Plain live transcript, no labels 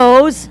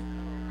knows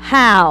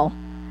how.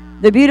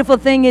 The beautiful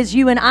thing is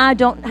you and I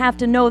don't have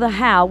to know the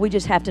how. We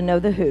just have to know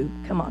the who.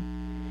 Come on.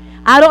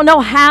 I don't know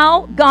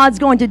how God's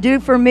going to do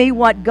for me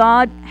what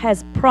God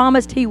has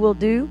promised He will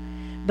do,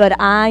 but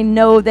I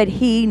know that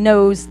He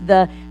knows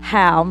the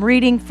how. I'm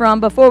reading from,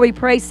 before we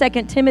pray,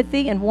 2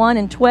 Timothy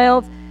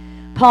 1:12.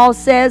 Paul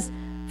says,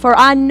 "For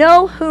I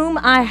know whom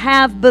I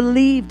have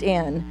believed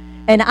in,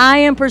 and I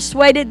am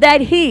persuaded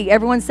that He,"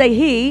 everyone say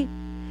He,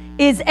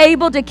 "is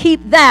able to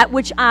keep that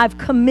which I've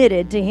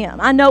committed to Him."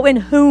 I know in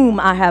whom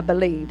I have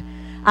believed.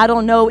 I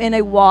don't know in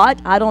a what,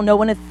 I don't know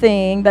in a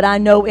thing, but I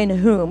know in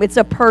whom. It's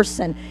a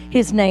person.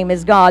 His name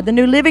is God. The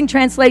New Living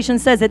Translation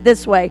says it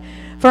this way: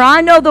 "For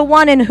I know the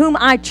one in whom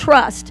I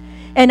trust,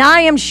 and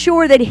I am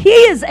sure that He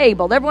is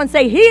able," everyone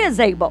say He is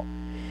able,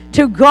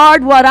 "to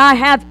guard what I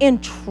have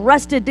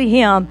entrusted to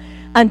Him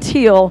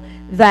until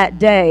that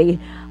day."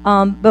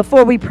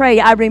 Before we pray,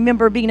 I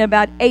remember being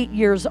about 8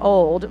 years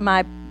old.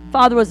 My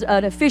father was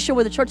an official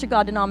with the Church of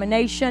God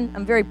denomination.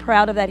 I'm very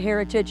proud of that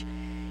heritage.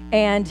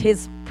 And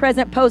his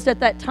present post at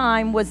that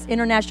time was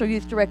International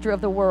Youth Director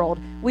of the World.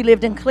 We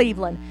lived in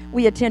Cleveland.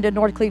 We attended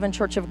North Cleveland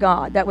Church of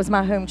God. That was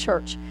my home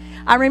church.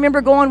 I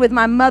remember going with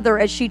my mother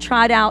as she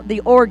tried out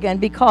the organ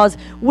because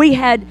we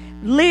had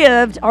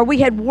lived, or we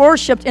had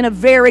worshiped in a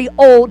very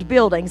old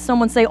building.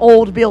 Someone say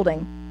old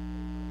building.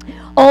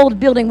 Old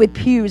building with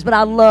pews, but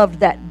I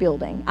loved that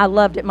building. I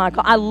loved it,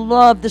 Michael. I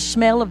loved the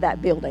smell of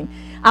that building.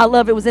 I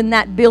love it was in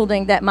that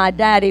building that my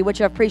daddy,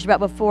 which I've preached about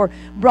before,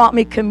 brought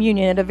me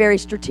communion at a very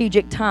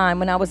strategic time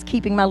when I was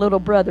keeping my little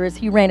brother as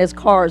he ran his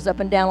cars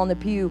up and down on the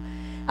pew.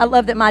 I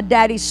love that my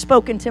daddy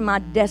spoke into my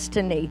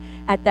destiny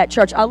at that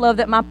church. I love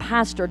that my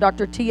pastor,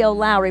 Dr. T.L.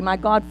 Lowry, my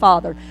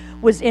godfather,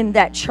 was in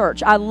that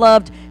church. I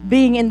loved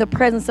being in the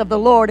presence of the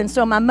Lord. And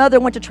so my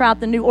mother went to try out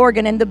the new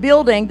organ, and the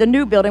building, the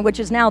new building, which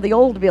is now the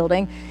old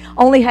building,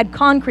 only had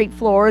concrete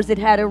floors. It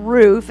had a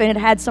roof, and it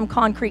had some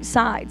concrete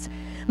sides.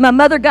 My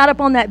mother got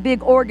up on that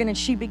big organ and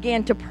she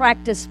began to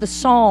practice the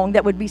song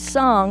that would be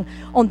sung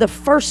on the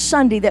first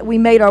Sunday that we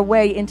made our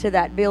way into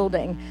that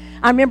building.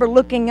 I remember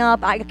looking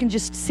up. I can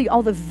just see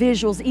all the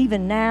visuals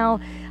even now.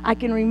 I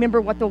can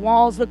remember what the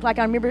walls looked like.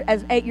 I remember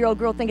as an 8-year-old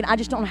girl thinking, I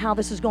just don't know how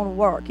this is going to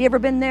work. You ever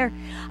been there?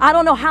 I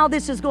don't know how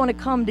this is going to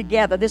come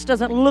together. This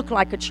doesn't look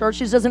like a church.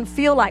 This doesn't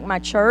feel like my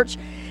church.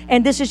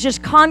 And this is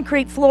just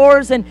concrete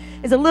floors. And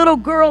as a little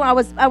girl, I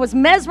was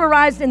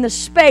mesmerized in the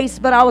space,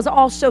 but I was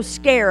also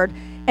scared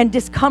and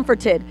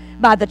discomforted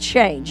by the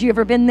change. You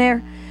ever been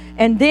there?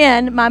 And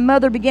then my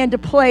mother began to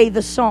play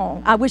the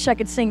song. I wish I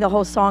could sing the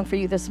whole song for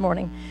you this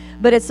morning.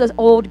 But it's an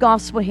old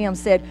gospel hymn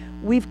said,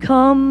 "We've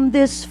come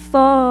this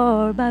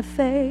far by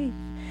faith,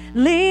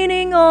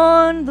 leaning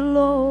on the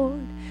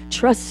Lord,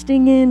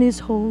 trusting in His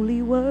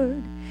holy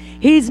word.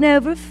 He's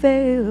never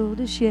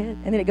failed us yet."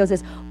 And then it goes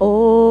this,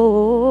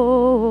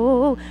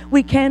 "Oh,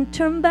 we can't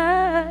turn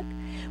back.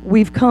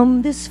 We've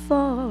come this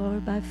far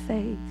by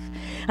faith."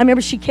 I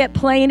remember she kept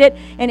playing it,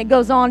 and it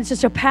goes on. It's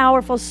just a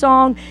powerful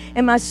song,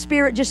 and my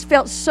spirit just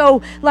felt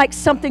so like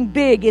something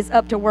big is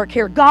up to work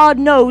here. God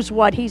knows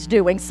what He's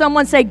doing.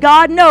 Someone say,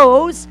 God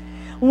knows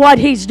what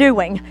He's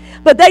doing.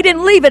 But they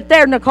didn't leave it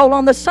there, Nicole.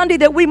 On the Sunday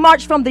that we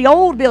marched from the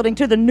old building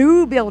to the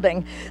new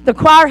building, the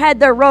choir had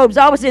their robes.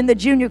 I was in the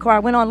junior choir. I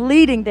went on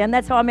leading them.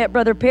 That's how I met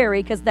Brother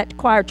Perry, because that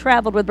choir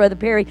traveled with Brother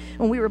Perry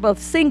when we were both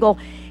single.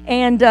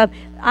 And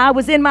I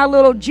was in my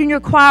little junior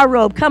choir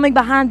robe coming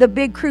behind the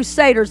big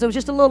Crusaders. It was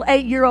just a little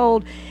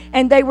 8-year-old,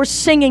 and they were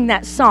singing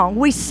that song.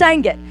 We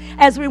sang it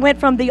as we went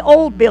from the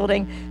old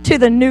building to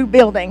the new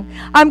building.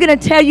 I'm going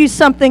to tell you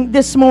something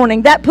this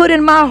morning that put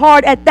in my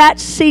heart at that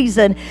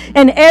season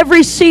and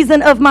every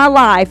season of my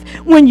life.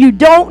 When you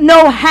don't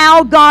know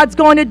how God's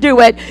going to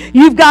do it,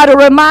 you've got to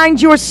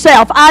remind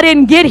yourself, I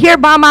didn't get here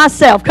by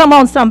myself. Come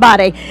on,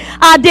 somebody.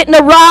 I didn't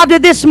arrive to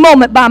this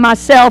moment by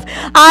myself.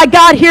 I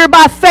got here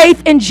by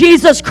faith in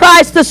Jesus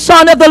Christ, the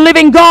Son of the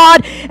living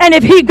God. And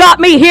if He got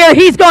me here,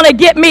 He's going to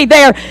get me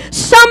there.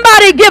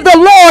 Somebody give the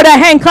Lord a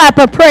hand clap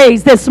of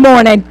praise this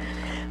morning.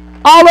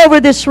 All over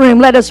this room,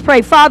 let us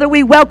pray. Father,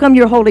 we welcome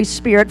Your Holy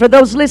Spirit. For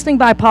those listening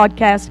by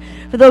podcast,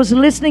 for those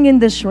listening in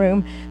this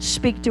room,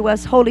 speak to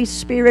us. Holy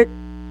Spirit,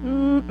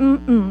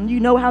 you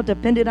know how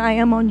dependent I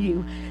am on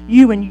You.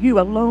 You and You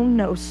alone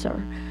know,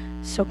 sir.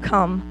 So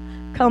come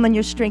in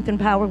Your strength and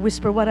power.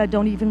 Whisper what I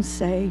don't even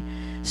say.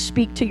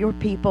 Speak to Your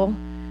people.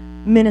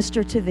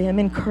 Minister to them.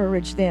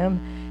 Encourage them.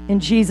 In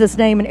Jesus'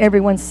 name, and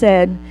everyone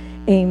said,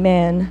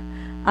 amen.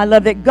 I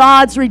love that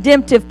God's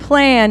redemptive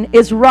plan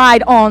is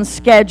right on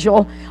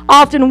schedule.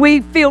 Often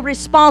we feel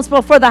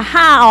responsible for the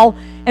how,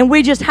 and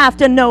we just have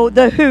to know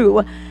the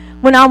who.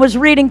 When I was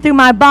reading through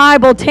my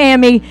Bible,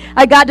 Tammy,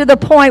 I got to the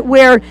point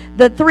where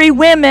the 3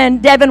 women,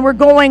 Devin, were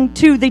going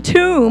to the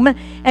tomb.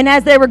 And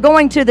as they were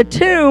going to the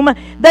tomb,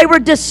 they were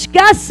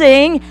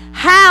discussing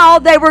how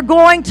they were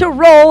going to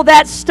roll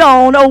that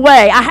stone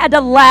away. I had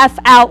to laugh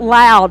out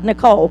loud,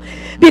 Nicole,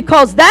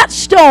 because that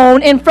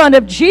stone in front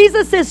of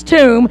Jesus'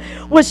 tomb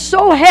was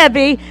so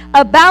heavy,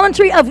 a balance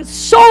of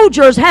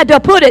soldiers had to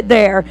put it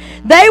there.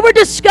 They were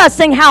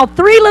discussing how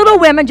three little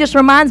women, just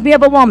reminds me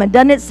of a woman,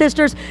 doesn't it,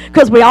 sisters?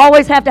 Because we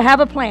always have to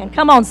have a plan.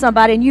 Come on,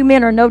 somebody, and you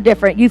men are no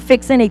different. You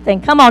fix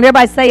anything. Come on,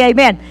 everybody say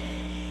amen.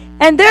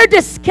 And they're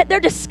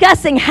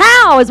discussing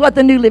how, is what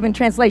the New Living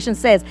Translation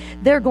says.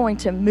 They're going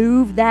to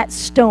move that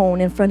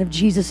stone in front of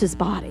Jesus'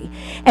 body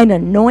and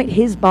anoint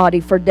his body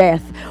for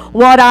death.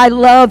 What I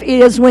love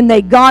is when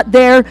they got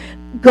there,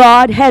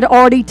 God had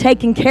already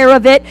taken care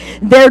of it.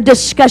 Their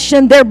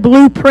discussion, their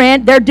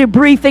blueprint, their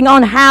debriefing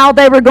on how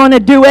they were going to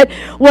do it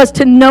was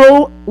to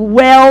no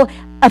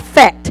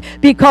effect,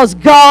 because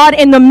God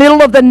in the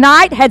middle of the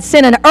night had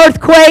sent an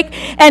earthquake,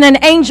 and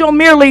an angel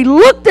merely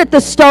looked at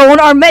the stone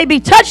or maybe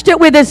touched it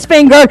with his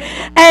finger,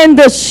 and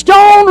the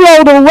stone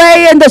rolled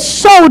away and the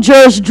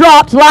soldiers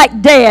dropped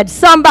like dead.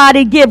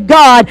 Somebody give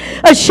God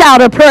a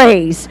shout of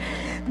praise.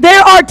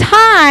 There are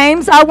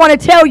times, I want to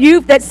tell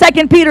you, that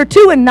 2 Peter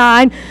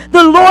 2:9,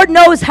 the Lord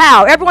knows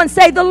how. Everyone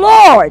say, the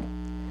Lord.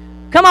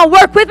 Come on,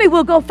 work with me.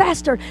 We'll go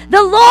faster.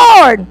 The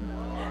Lord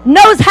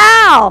knows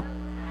how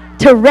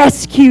to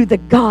rescue the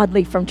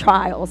godly from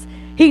trials.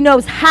 He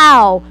knows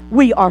how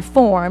we are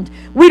formed.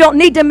 We don't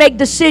need to make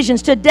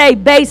decisions today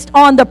based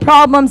on the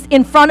problems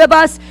in front of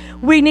us.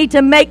 We need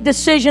to make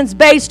decisions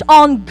based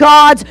on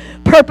God's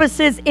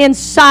purposes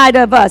inside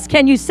of us.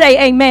 Can you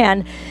say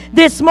amen?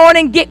 This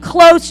morning, get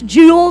close,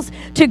 Jules,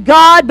 to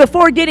God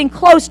before getting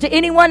close to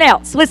anyone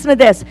else. Listen to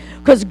this.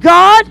 Because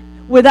God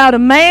without a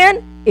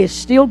man is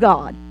still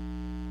God.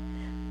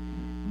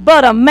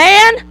 But a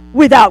man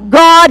without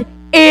God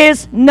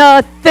is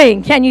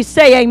nothing. Can you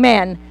say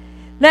amen?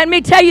 Let me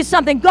tell you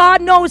something.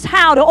 God knows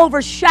how to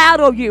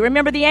overshadow you.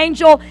 Remember the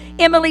angel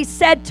Emily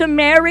said to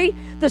Mary,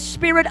 the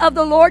Spirit of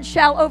the Lord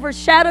shall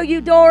overshadow you,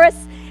 Doris,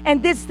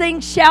 and this thing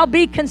shall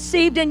be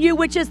conceived in you,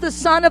 which is the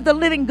Son of the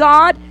living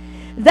God.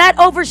 That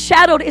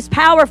overshadowed is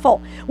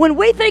powerful. When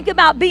we think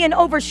about being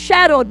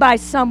overshadowed by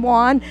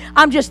someone,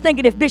 I'm just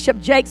thinking if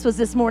Bishop Jakes was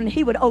this morning,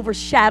 he would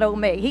overshadow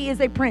me. He is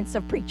a prince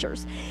of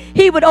preachers.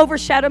 He would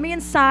overshadow me in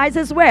size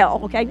as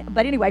well, okay?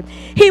 But anyway,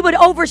 he would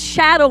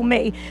overshadow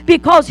me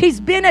because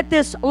he's been at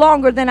this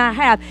longer than I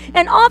have.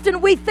 And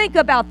often we think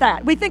about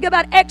that. We think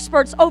about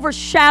experts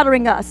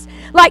overshadowing us.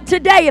 Like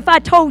today, if I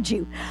told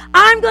you,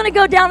 I'm going to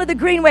go down to the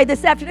Greenway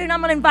this afternoon,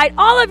 I'm going to invite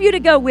all of you to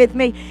go with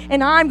me,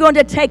 and I'm going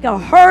to take a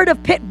herd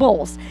of pit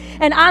bulls,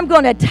 and I'm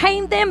going to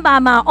tame them by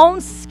my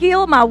own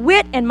skill, my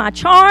wit, and my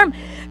charm.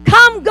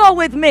 Come go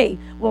with me.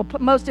 Well,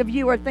 most of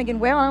you are thinking,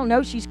 well, I don't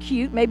know, she's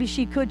cute. Maybe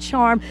she could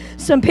charm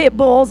some pit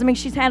bulls. I mean,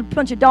 she's had a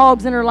bunch of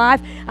dogs in her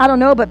life. I don't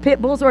know, but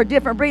pit bulls are a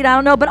different breed. I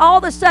don't know. But all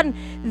of a sudden,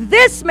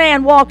 this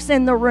man walks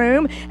in the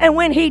room, and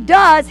when he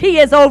does, he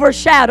has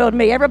overshadowed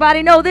me.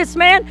 Everybody know this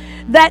man?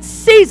 That's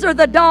Caesar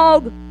the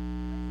dog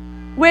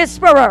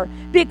whisperer,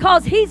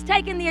 because he's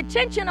taken the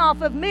attention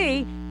off of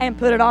me and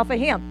put it off of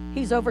him.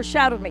 He's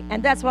overshadowed me,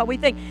 and that's what we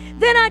think.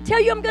 Then I tell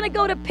you I'm going to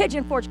go to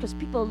Pigeon Forge because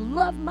people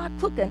love my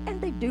cooking,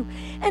 and they do.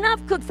 And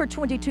I've cooked for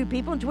 22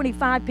 people and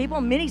 25 people,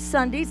 many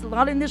Sundays. A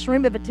lot in this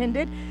room have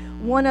attended.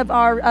 One of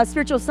our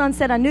spiritual sons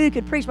said, I knew you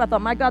could preach, but I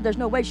thought, my God, there's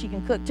no way she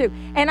can cook too.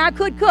 And I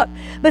could cook.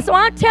 But so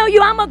I tell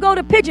you, I'm going to go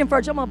to Pigeon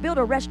Forge. I'm going to build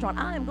a restaurant.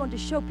 I am going to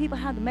show people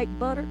how to make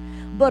butter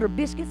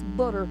biscuits,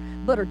 butter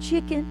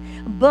chicken,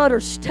 butter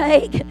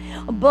steak,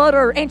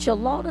 butter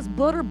enchiladas,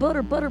 butter.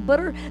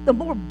 The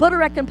more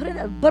butter I can put in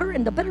the butter,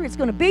 and the better it's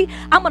going to be.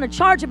 I'm going to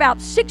charge about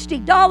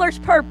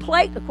 $60 per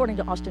plate, according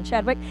to Austin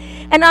Chadwick,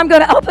 and I'm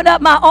going to open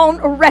up my own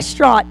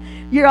restaurant.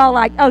 You're all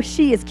like, oh,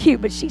 she is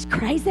cute, but she's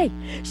crazy.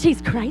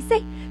 She's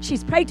crazy.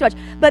 She's prayed too much.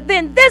 But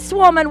then this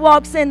woman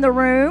walks in the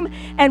room,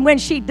 and when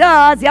she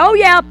does, oh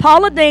yeah,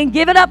 Paula Deen,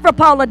 give it up for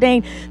Paula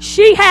Deen.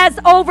 She has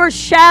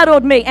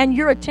overshadowed me, and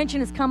your attention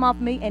has come off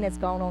me, and it's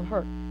gone on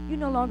her. You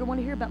no longer want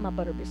to hear about my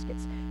butter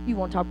biscuits. You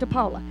want to talk to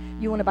Paula.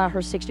 You want to buy her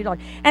 $60.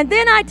 And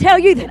then I tell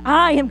you that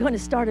I am going to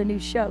start a new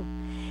show.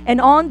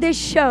 And on this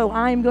show,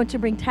 I am going to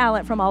bring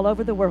talent from all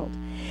over the world.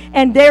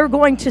 And they're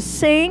going to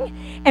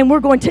sing, and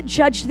we're going to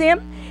judge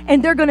them.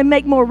 And they're going to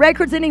make more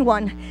records than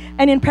anyone.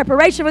 And in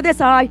preparation for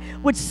this, I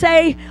would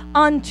say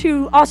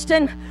unto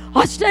Austin,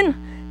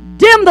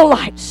 dim the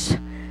lights.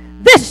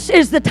 This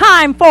is the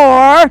time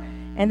for...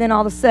 And then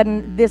all of a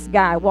sudden, this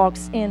guy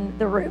walks in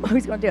the room.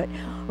 Who's going to do it?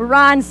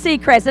 Ryan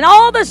Seacrest. And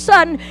all of a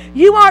sudden,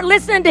 you aren't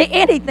listening to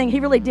anything. He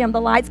really dimmed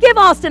the lights. Give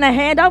Austin a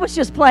hand. I was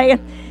just playing.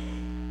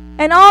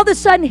 And all of a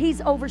sudden,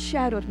 he's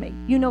overshadowed me.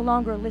 You no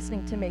longer are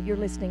listening to me. You're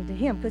listening to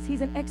him because he's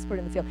an expert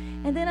in the field.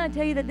 And then I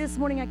tell you that this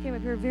morning I came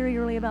up here very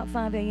early, about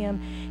 5 a.m.,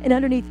 and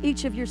underneath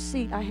each of your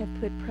seat, I have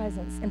put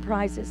presents and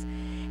prizes.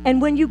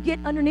 And when you get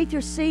underneath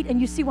your seat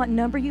and you see what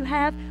number you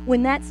have,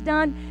 when that's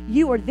done,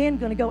 you are then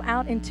going to go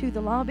out into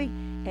the lobby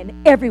And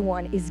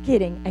everyone is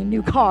getting a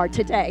new car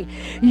today.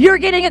 You're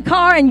getting a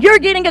car, and you're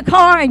getting a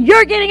car, and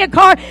you're getting a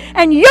car,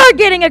 and you're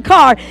getting a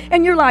car.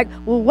 And you're like,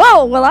 well,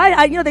 whoa, well,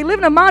 I they live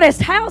in a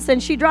modest house,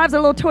 and she drives a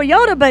little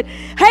Toyota, but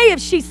hey, if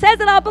she says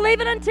it, I'll believe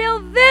it until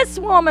this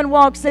woman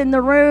walks in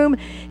the room,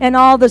 and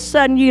all of a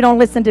sudden you don't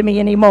listen to me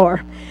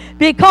anymore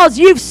because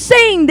you've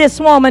seen this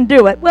woman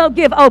do it. Well,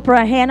 give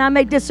Oprah a hand. I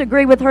may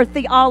disagree with her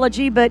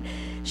theology, but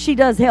she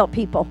does help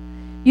people.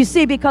 You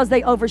see, because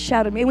they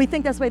overshadowed me. And we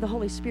think that's the way the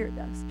Holy Spirit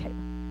does, Caleb.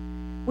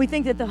 We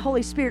think that the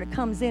Holy Spirit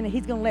comes in and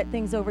he's going to let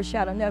things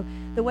overshadow. No,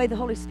 the way the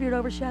Holy Spirit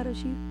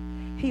overshadows you,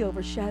 he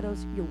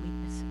overshadows your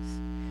weaknesses.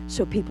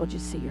 So people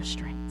just see your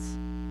strengths.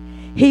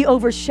 He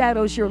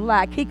overshadows your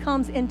lack. He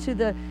comes into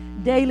the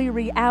daily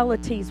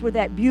realities with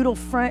that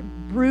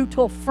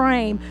brutal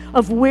frame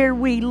of where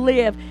we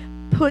live,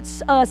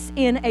 puts us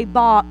in a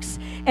box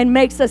and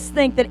makes us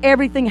think that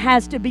everything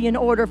has to be in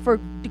order for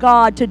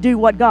God to do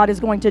what God is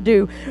going to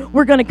do.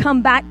 We're going to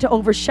come back to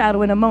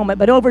overshadow in a moment,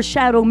 but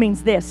overshadow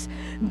means this: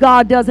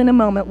 God does in a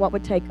moment what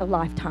would take a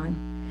lifetime.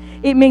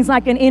 It means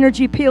like an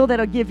energy pill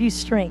that'll give you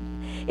strength.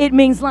 It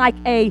means like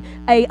a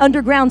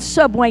underground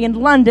subway in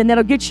London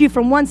that'll get you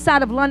from one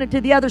side of London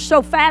to the other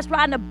so fast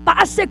riding a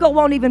bicycle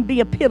won't even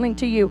be appealing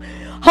to you.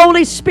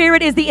 Holy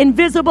Spirit is the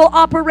invisible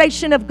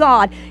operation of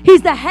God.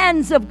 He's the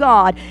hands of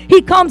God.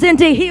 He comes in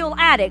to heal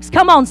addicts.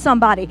 Come on,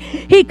 somebody.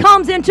 He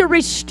comes in to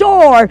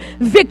restore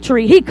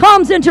victory. He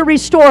comes in to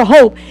restore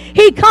hope.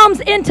 He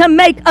comes in to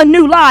make a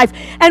new life.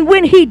 And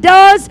when he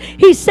does,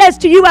 he says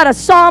to you out of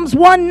Psalms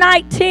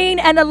 119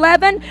 and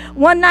 11,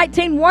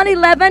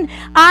 111,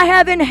 I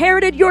have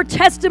inherited your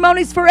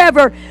testimonies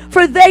forever,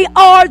 for they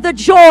are the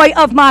joy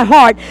of my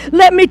heart.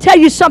 Let me tell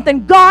you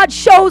something. God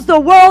shows the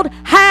world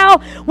how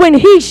when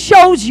he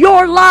shows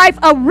your life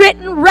a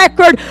written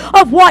record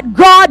of what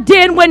God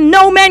did when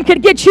no man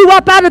could get you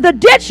up out of the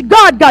ditch.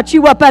 God got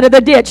you up out of the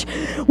ditch.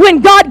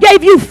 When God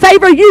gave you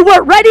favor you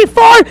weren't ready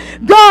for,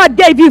 God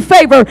gave you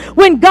favor.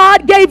 When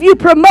God gave you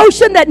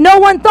promotion that no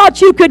one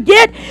thought you could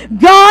get,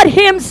 God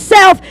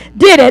himself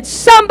did it.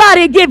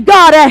 Somebody give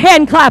God a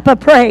hand clap of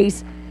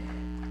praise.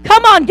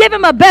 Come on, give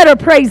him a better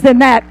praise than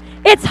that.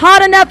 It's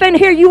hot enough in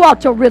here, you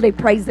ought to really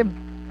praise him.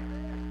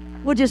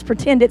 We'll just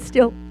pretend it's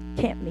still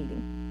camp meeting.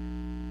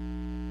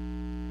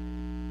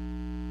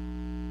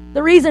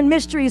 The reason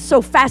mystery is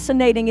so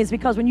fascinating is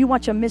because when you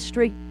watch a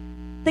mystery,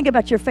 think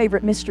about your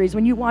favorite mysteries.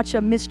 When you watch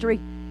a mystery,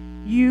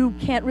 you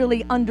can't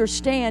really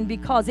understand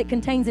because it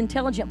contains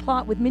intelligent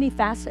plot with many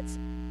facets,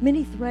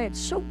 many threads,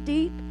 so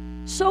deep,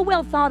 so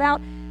well thought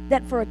out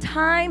that for a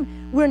time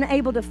we're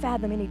unable to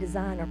fathom any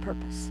design or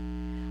purpose.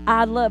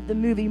 I love the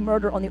movie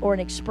Murder on the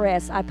Orient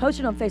Express. I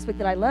posted on Facebook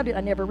that I loved it. I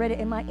never read it.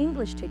 And my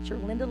English teacher,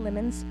 Linda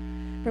Lemons,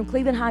 from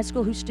Cleveland High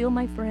School, who's still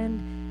my friend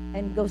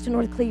and goes to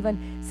North Cleveland,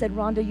 said,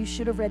 Rhonda, you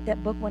should have read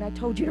that book when I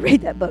told you to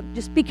read that book.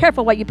 Just be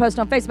careful what you post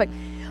on Facebook.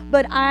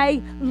 But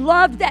I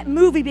loved that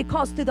movie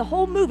because through the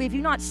whole movie, if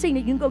you've not seen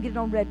it, you can go get it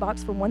on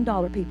Redbox for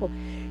 $1, people.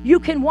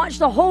 You can watch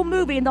the whole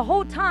movie, and the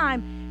whole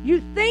time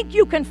you think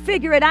you can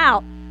figure it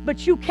out,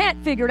 but you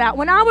can't figure it out.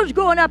 When I was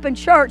growing up in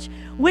church,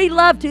 we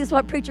loved to, this is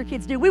what preacher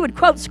kids do, we would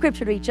quote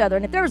scripture to each other.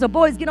 And if there was a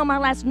boys get on my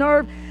last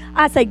nerve,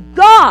 I say,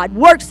 God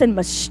works in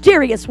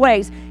mysterious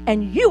ways,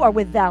 and you are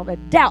without a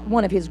doubt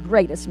one of his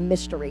greatest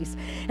mysteries.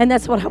 And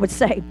that's what I would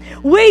say.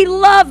 We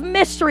love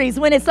mysteries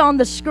when it's on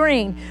the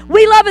screen.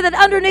 We love it that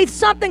underneath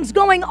something's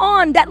going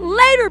on that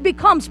later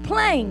becomes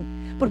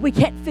plain, but we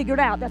can't figure it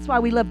out. That's why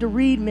we love to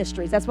read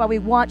mysteries. That's why we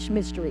watch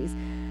mysteries.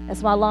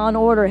 That's why Law &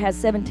 Order has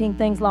 17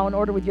 things, Law &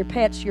 Order with your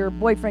pets, your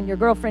boyfriend, your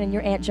girlfriend, and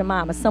your Aunt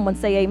Jemima. Someone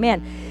say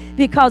amen.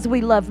 Because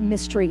we love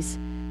mysteries.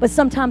 But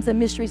sometimes the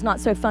mystery's not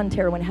so fun,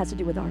 Tara, when it has to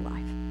do with our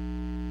life.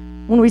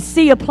 When we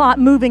see a plot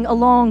moving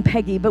along,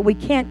 Peggy, but we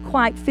can't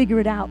quite figure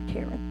it out,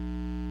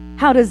 Karen.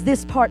 How does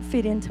this part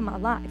fit into my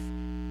life?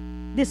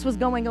 This was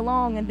going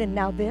along, and then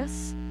now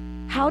this.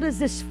 How does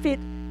this fit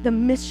the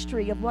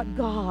mystery of what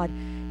God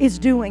is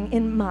doing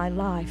in my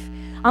life?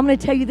 I'm going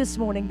to tell you this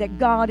morning that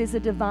God is a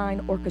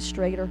divine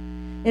orchestrator.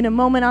 In a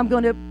moment, I'm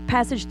going to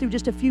passage through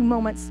just a few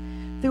moments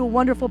through a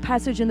wonderful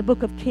passage in the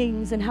book of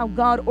Kings and how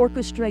God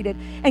orchestrated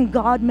and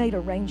God made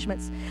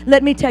arrangements.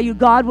 Let me tell you,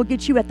 God will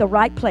get you at the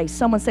right place.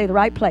 Someone say the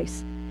right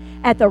place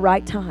at the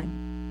right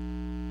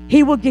time.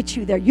 He will get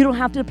you there. You don't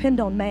have to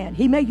depend on man.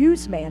 He may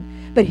use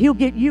man, but he'll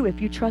get you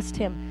if you trust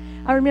him.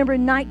 I remember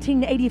in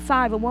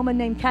 1985, a woman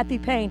named Kathy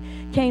Payne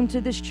came to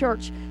this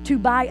church to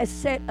buy a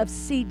set of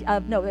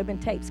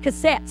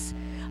cassettes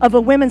of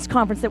a women's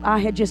conference that I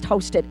had just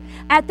hosted.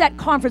 At that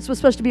conference was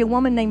supposed to be a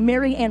woman named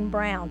Mary Ann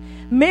Brown.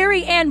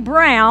 Mary Ann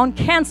Brown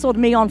canceled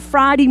me on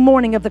Friday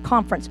morning of the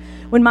conference.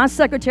 When my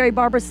secretary,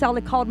 Barbara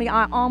Sally, called me,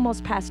 I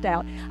almost passed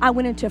out. I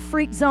went into a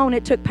freak zone.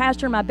 It took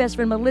Pastor and my best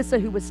friend, Melissa,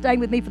 who was staying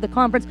with me for the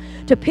conference,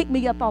 to pick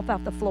me up off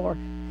the floor.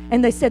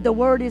 And they said, the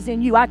word is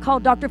in you. I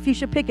called Dr.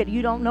 Fuchsia Pickett.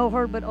 You don't know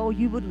her, but oh,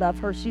 you would love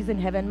her. She's in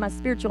heaven, my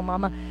spiritual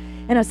mama.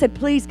 And I said,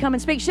 please come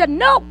and speak. She said,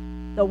 no.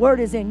 The word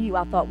is in you.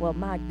 I thought, well,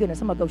 my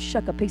goodness, I'm going to go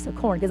shuck a piece of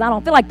corn because I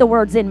don't feel like the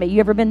word's in me. You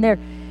ever been there?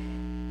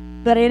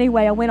 But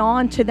anyway, I went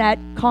on to that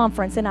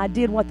conference, and I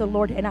did what the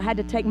Lord, and I had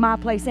to take my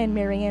place and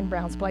Mary Ann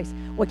Brown's place.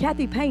 Well,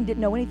 Kathy Payne didn't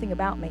know anything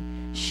about me.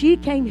 She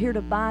came here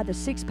to buy the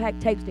 6-pack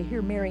tapes to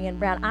hear Mary Ann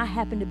Brown. I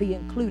happened to be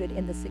included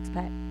in the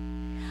 6-pack.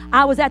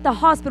 I was at the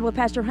hospital with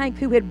Pastor Hank,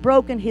 who had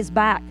broken his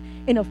back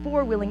in a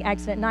 4-wheeling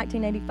accident in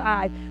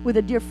 1985 with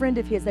a dear friend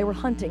of his. They were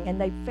hunting, and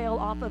they fell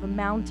off of a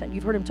mountain.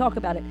 You've heard him talk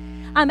about it.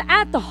 I'm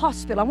at the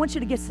hospital. I want you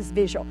to get this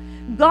visual.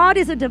 God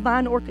is a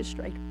divine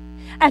orchestrator.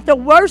 At the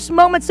worst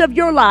moments of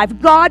your life,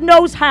 God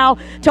knows how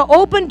to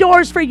open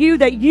doors for you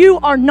that you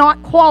are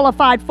not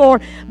qualified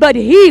for, but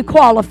He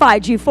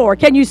qualified you for.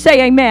 Can you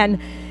say amen?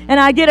 And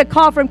I get a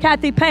call from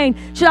Kathy Payne.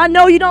 She said, I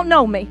know you don't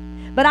know me,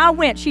 but I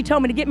went. She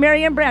told me to get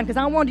Mary Ann Brown because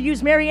I wanted to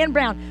use Mary Ann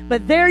Brown.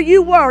 But there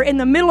you were in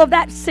the middle of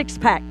that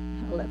 6-pack.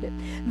 I loved it.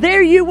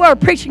 There you were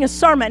preaching a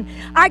sermon.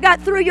 I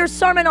got through your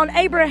sermon on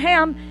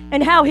Abraham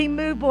and how he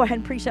moved. Boy, I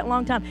hadn't preached that a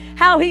long time.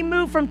 How he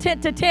moved from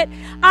tent to tent.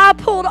 I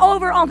pulled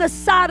over on the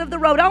side of the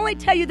road. I only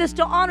tell you this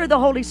to honor the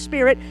Holy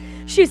Spirit.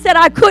 She said,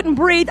 I couldn't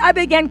breathe. I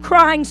began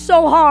crying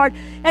so hard.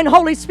 And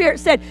Holy Spirit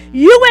said,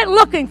 you went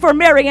looking for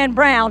Mary Ann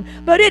Brown,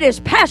 but it is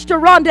Pastor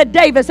Rhonda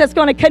Davis that's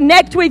going to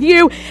connect with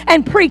you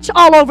and preach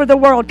all over the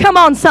world. Come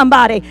on,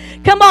 somebody.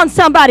 Come on,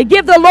 somebody.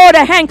 Give the Lord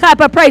a hand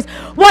clap of praise.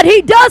 What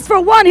He does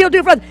for one, He'll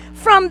do for others.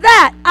 From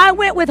that, I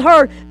went with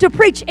her to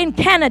preach in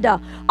Canada,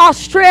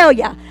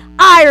 Australia,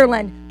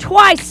 Ireland,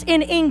 twice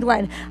in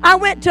England. I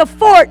went to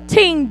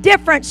 14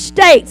 different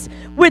states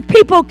with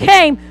people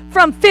came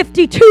from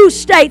 52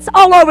 states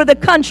all over the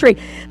country.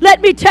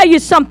 Let me tell you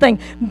something.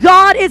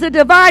 God is a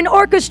divine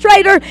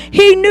orchestrator.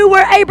 He knew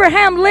where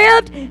Abraham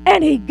lived,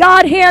 and He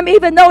got him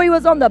even though he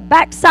was on the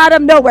backside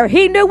of nowhere.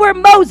 He knew where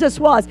Moses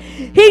was.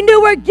 He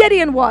knew where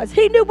Gideon was.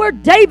 He knew where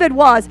David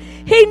was.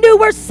 He knew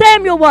where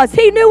Samuel was.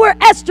 He knew where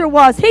Esther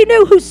was. He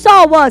knew who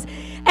Saul was.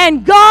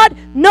 And God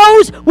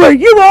knows where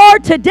you are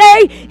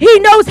today. He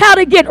knows how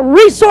to get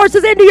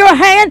resources into your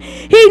hand.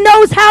 He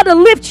knows how to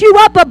lift you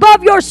up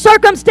above your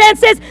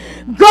circumstances.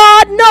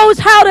 God knows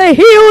how to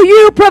heal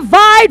you,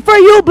 provide for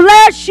you,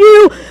 bless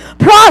you,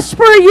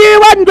 prosper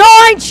you,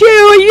 anoint you,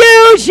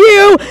 use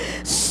you.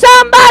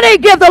 Somebody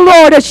give the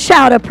Lord a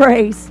shout of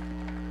praise.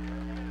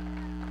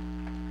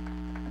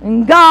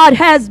 And God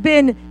has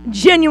been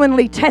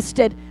genuinely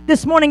tested.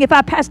 This morning, if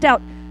I passed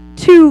out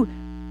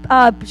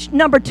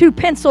number 2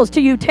 pencils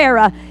to you,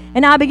 Tara,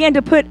 and I began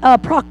to put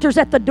proctors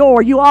at the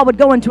door, you all would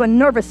go into a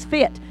nervous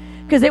fit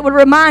because it would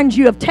remind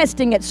you of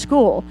testing at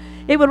school.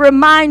 It would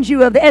remind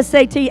you of the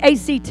SAT,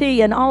 ACT,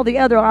 and all the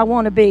other I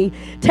want to be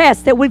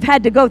tests that we've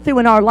had to go through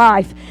in our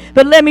life.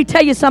 But let me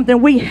tell you something.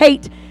 We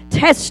hate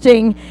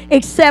testing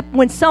except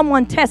when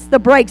someone tests the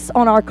brakes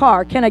on our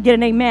car. Can I get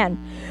an amen?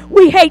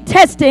 We hate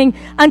testing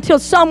until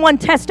someone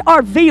tests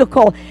our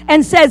vehicle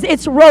and says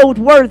it's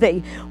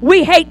roadworthy.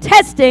 We hate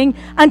testing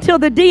until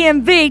the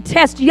DMV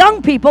tests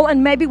young people,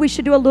 and maybe we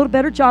should do a little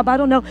better job, I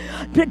don't know.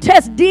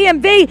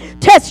 DMV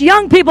tests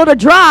young people to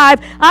drive.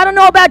 I don't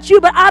know about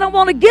you, but I don't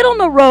want to get on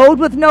the road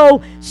with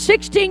no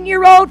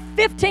 16-year-old,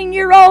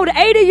 15-year-old,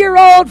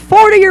 80-year-old,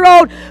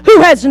 40-year-old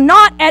who has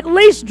not at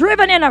least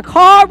driven in a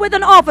car with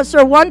an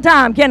officer one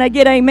time. Can I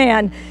get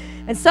amen?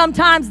 And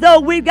sometimes, though,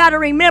 we've got to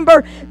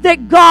remember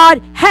that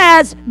God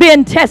has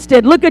been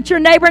tested. Look at your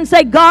neighbor and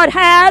say, God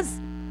has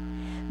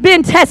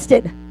been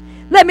tested.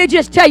 Let me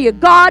just tell you,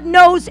 God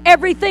knows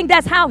everything.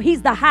 That's how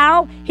He's the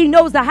how. He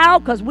knows the how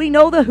because we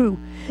know the who.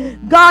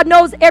 God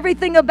knows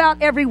everything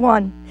about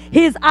everyone.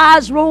 His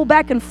eyes roll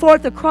back and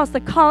forth across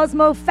the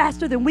cosmos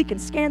faster than we can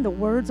scan the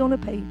words on a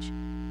page.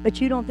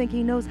 But you don't think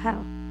He knows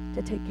how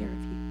to take care of you.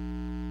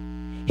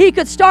 He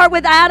could start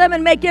with Adam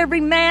and make every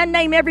man,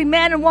 name every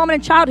man and woman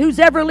and child who's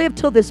ever lived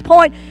till this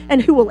point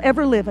and who will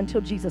ever live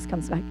until Jesus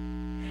comes back.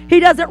 He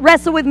doesn't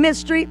wrestle with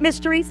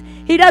mysteries.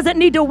 He doesn't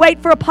need to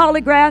wait for a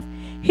polygraph.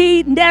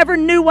 He never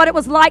knew what it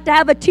was like to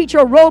have a teacher,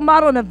 a role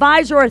model, an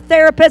advisor, or a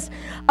therapist,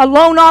 a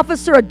loan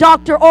officer, a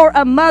doctor, or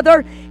a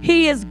mother.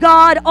 He is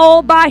God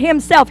all by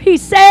Himself. He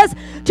says,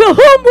 to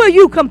whom will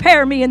you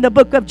compare me in the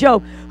book of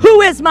Job?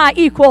 Who is my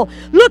equal?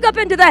 Look up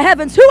into the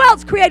heavens. Who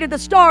else created the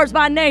stars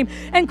by name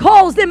and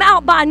calls them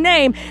out by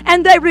name?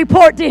 And they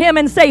report to Him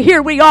and say,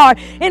 here we are.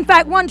 In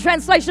fact, one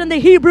translation in the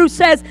Hebrew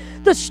says,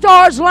 the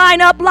stars line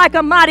up like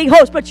a mighty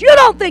host. But you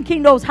don't think He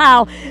knows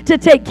how to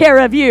take care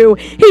of you.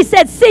 He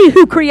said, see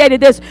who created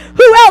this.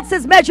 Who else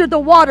has measured the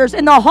waters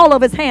in the hollow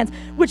of His hands?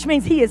 Which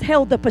means He has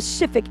held the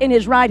Pacific in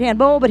His right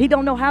hand. Oh, but He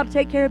don't know how to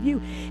take care of you.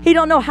 He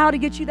don't know how to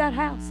get you that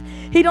house.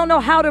 He don't know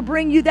how to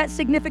bring you that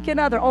significant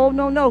other. Oh,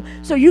 no.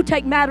 So you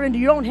take matter into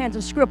your own hands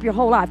and screw up your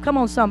whole life. Come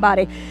on,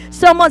 somebody.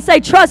 Someone say,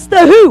 trust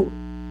the who.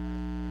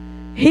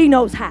 He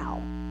knows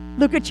how.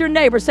 Look at your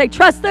neighbor. Say,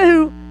 trust the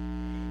who.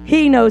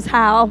 He knows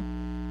how.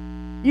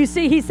 You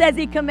see, He says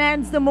He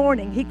commands the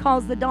morning. He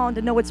calls the dawn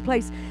to know its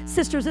place.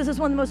 Sisters, this is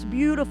one of the most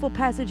beautiful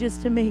passages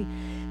to me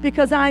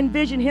because I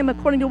envision Him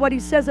according to what He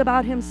says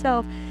about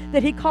Himself,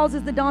 that He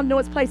causes the dawn to know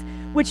its place,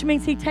 which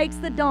means He takes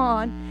the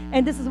dawn,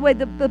 and this is the way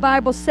the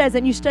Bible says it,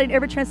 and you study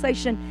every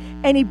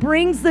translation, and He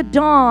brings the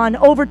dawn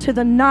over to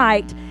the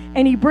night,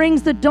 and he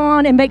brings the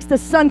dawn and makes the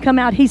sun come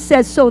out. He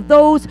says, so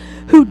those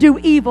who do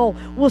evil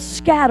will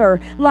scatter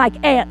like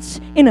ants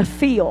in a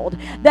field.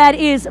 That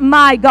is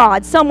my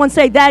God. Someone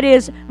say, that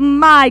is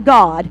my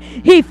God.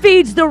 He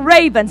feeds the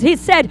ravens. He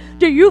said,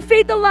 do you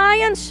feed the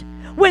lions?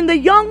 When the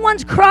young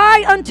ones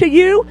cry unto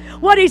you,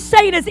 what he's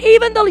saying is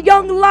even the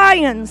young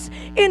lions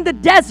in the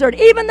desert,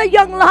 even the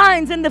young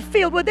lions in the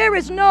field where there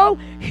is no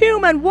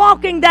human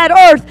walking that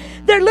earth,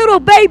 their little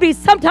babies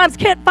sometimes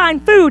can't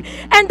find food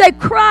and they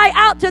cry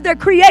out to their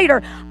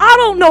Creator. I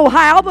don't know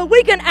how, but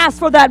we can ask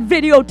for that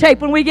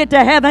videotape when we get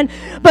to heaven.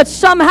 But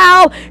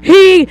somehow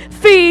he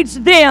feeds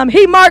them.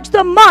 He marks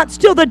the months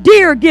till the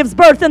deer gives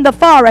birth in the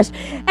forest.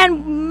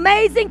 And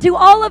amazing to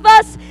all of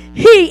us,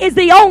 he is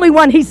the only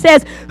one, he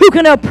says, who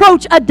can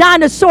approach a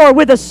dinosaur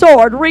with a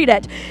sword. Read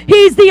it.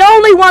 He's the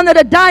only one that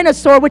a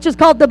dinosaur, which is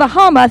called the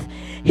behemoth,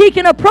 he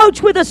can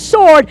approach with a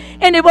sword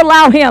and it will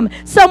allow him.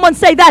 Someone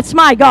say, that's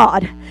my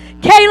God.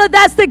 Kayla,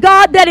 that's the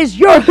God that is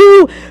your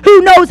who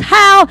knows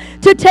how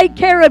to take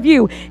care of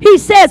you. He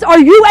says, are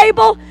you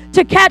able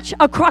to catch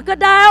a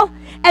crocodile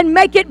and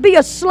make it be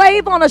a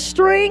slave on a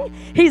string?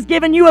 He's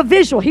given you a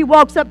visual. He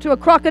walks up to a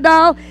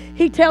crocodile.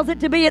 He tells it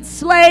to be its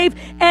slave,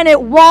 and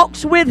it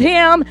walks with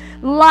him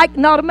like,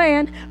 not a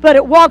man, but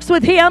it walks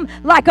with him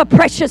like a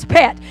precious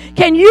pet.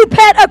 Can you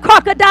pet a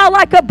crocodile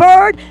like a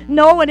bird?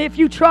 No, and if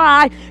you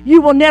try,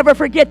 you will never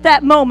forget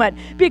that moment,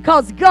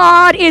 because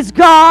God is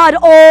God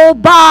all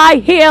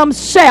by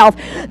himself.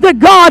 The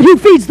God who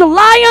feeds the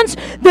lions,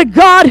 the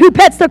God who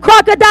pets the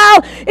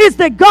crocodile, is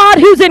the God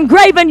who's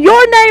engraven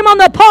your name on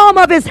the palm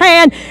of his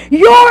hand.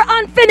 Your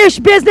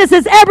unfinished business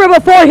is ever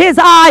before his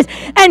eyes,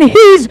 and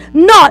he's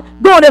not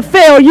going to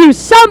fail you.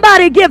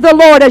 Somebody give the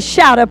Lord a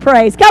shout of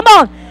praise. Come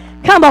on.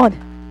 Come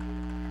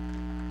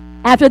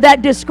on. After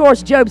that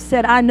discourse, Job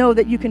said, I know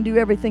that you can do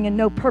everything and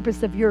no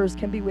purpose of yours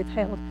can be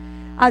withheld.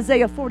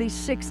 Isaiah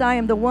 46, I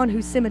am the one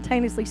who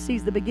simultaneously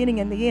sees the beginning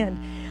and the end.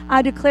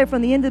 I declare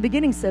from the end of the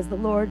beginning, says the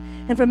Lord,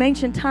 and from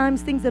ancient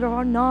times things that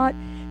are not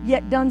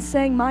yet done,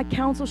 saying, my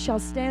counsel shall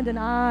stand and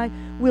I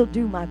will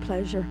do my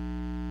pleasure.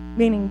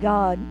 Meaning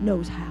God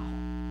knows how.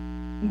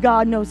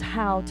 God knows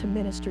how to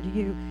minister to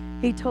you.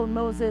 He told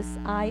Moses,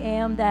 I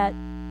am that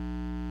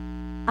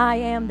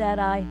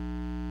I.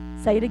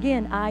 Say it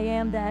again, I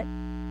am that.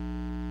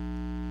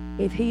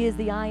 If he is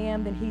the I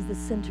am, then he's the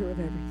center of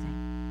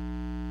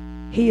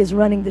everything. He is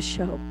running the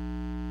show.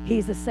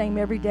 He's the same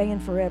every day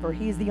and forever.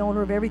 He is the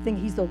owner of everything.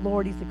 He's the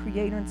Lord. He's the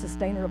creator and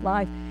sustainer of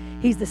life.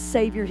 He's the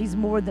Savior. He's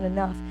more than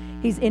enough.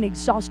 He's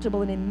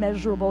inexhaustible and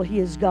immeasurable. He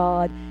is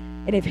God.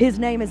 And if his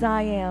name is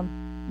I am,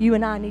 you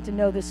and I need to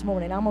know this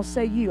morning. I'm going to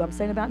say you. I'm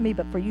saying about me,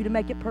 but for you to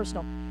make it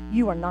personal,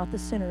 you are not the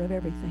center of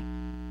everything.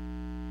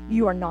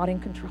 You are not in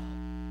control.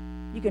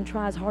 You can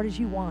try as hard as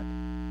you want,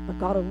 but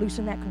God will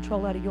loosen that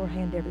control out of your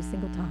hand every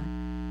single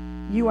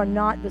time. You are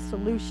not the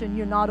solution.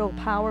 You're not all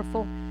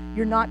powerful.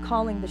 You're not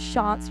calling the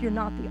shots. You're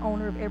not the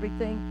owner of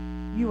everything.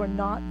 You are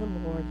not the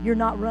Lord. You're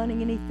not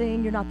running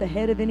anything. You're not the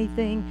head of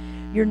anything.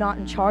 You're not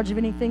in charge of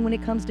anything when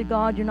it comes to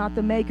God. You're not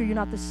the maker. You're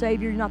not the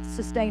savior. You're not the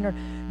sustainer.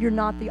 You're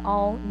not the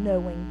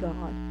all-knowing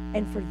God.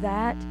 And for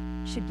that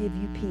should give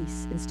you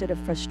peace instead of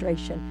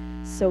frustration.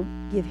 So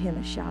give him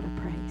a shout of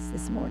praise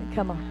this morning.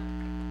 Come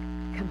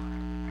on. Come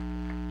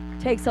on.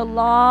 Takes a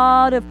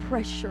lot of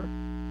pressure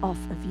off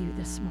of you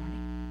this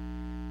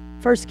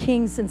morning. 1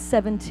 Kings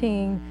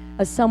 17,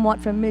 a somewhat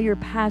familiar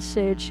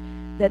passage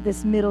that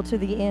this middle to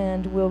the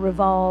end will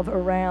revolve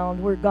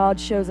around, where God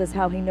shows us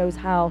how he knows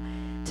how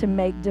to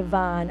make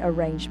divine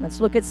arrangements.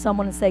 Look at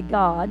someone and say,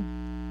 God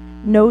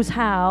knows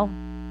how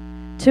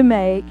to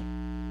make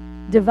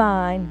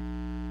divine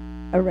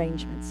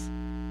arrangements.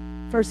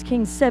 1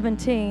 Kings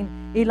 17,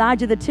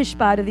 Elijah the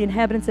Tishbite of the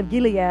inhabitants of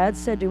Gilead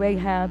said to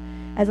Ahab,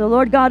 as the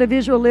Lord God of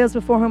Israel lives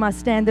before whom I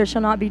stand, there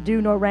shall not be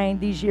dew nor rain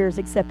these years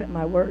except at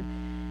my word.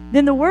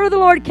 Then the word of the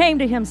Lord came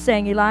to him,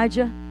 saying,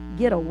 Elijah,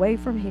 get away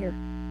from here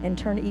and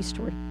turn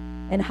eastward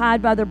and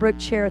hide by the brook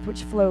Cherith,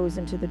 which flows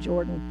into the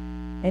Jordan.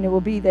 And it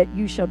will be that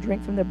you shall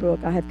drink from the brook.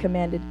 I have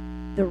commanded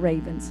the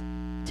ravens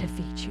to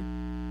feed you.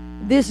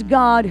 This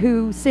God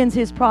who sends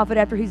his prophet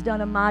after he's done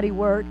a mighty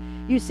work.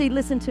 You see,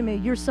 listen to me.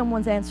 You're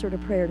someone's answer to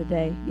prayer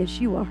today. Yes,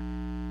 you are.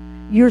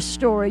 Your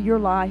story, your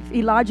life.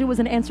 Elijah was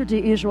an answer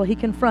to Israel. He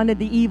confronted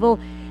the evil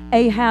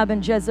Ahab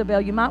and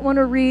Jezebel. You might want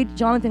to read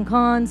Jonathan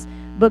Cahn's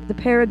book, The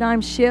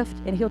Paradigm Shift,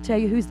 and he'll tell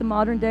you who's the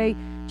modern day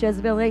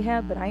Jezebel,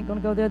 Ahab, but I ain't going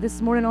to go there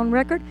this morning on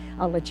record.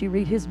 I'll let you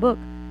read his book.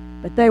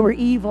 But they were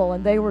evil,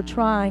 and they were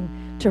trying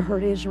to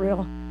hurt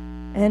Israel.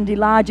 And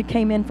Elijah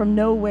came in from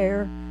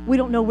nowhere. We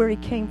don't know where he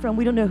came from.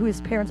 We don't know who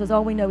his parents was.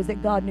 All we know is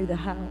that God knew the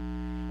how.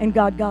 And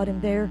God got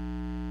him there.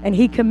 And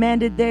he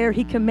commanded there.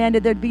 He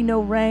commanded there'd be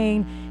no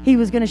rain. He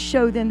was going to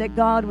show them that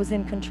God was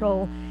in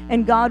control.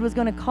 And God was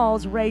going to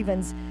cause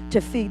ravens to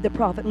feed the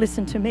prophet.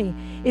 Listen to me.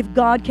 If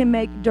God can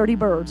make dirty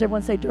birds,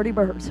 everyone say dirty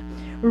birds.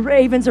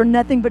 Ravens are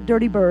nothing but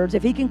dirty birds.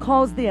 If he can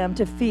cause them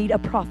to feed a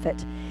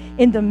prophet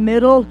in the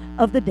middle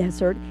of the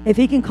desert, if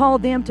he can call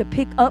them to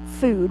pick up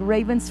food,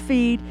 ravens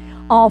feed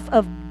off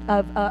of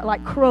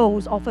like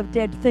crows off of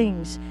dead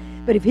things,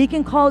 But if he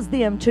can cause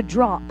them to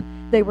drop,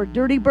 they were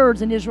dirty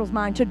birds in Israel's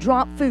mind, to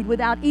drop food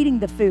without eating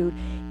the food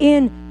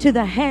into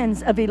the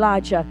hands of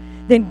Elijah,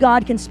 then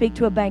God can speak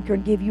to a banker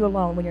and give you a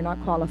loan when you're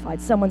not qualified.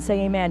 Someone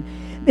say amen.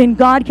 Then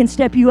God can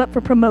step you up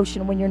for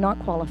promotion when you're not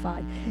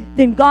qualified.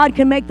 Then God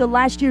can make the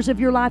last years of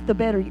your life the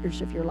better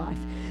years of your life.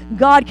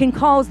 God can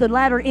cause the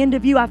latter end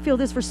of you. I feel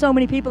this for so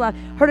many people. I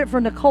heard it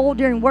from Nicole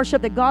during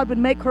worship, that God would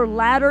make her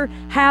latter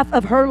half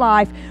of her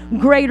life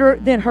greater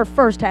than her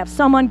first half.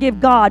 Someone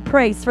give God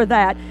praise for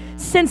that.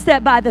 Sense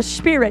that by the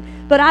Spirit.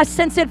 But I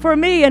sense it for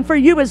me and for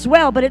you as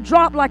well. But it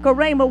dropped like a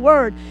rhema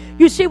word.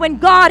 You see, when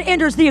God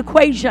enters the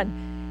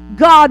equation,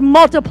 God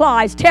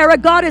multiplies. Tara,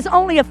 God is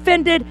only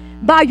offended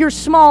by your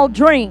small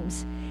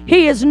dreams.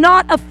 He is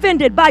not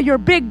offended by your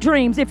big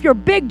dreams. If your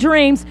big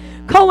dreams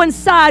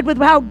coincide with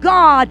how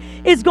God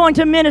is going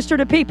to minister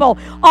to people.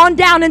 On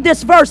down in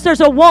this verse,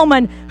 there's a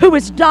woman who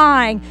is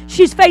dying.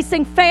 She's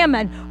facing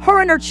famine.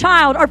 Her and her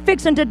child are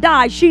fixing to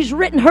die. She's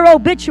written her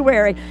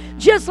obituary.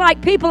 Just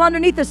like people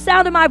underneath the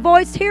sound of my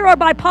voice here or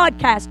by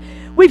podcast,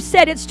 we've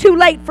said it's too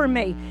late for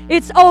me.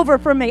 It's over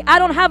for me. I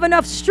don't have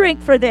enough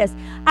strength for this.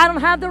 I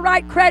don't have the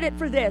right credit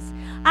for this.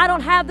 I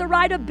don't have the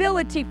right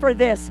ability for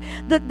this.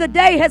 The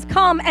day has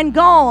come and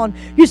gone.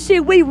 You see,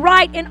 we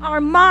write in our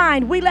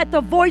mind. We let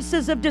the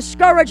voices of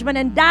discouragement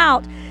and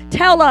doubt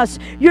tell us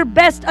your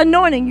best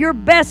anointing, your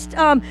best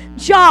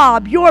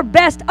job, your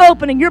best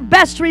opening, your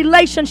best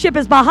relationship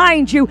is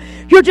behind you.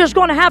 You're just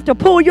going to have to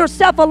pull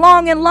yourself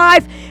along in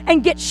life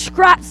and get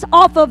scraps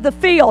off of the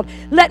field.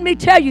 Let me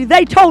tell you,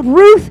 they told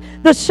Ruth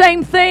the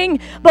same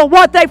thing, but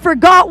what they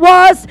forgot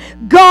was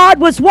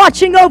God was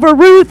watching over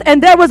Ruth,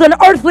 and there was an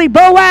earthly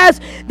Boaz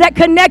that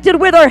connected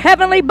with her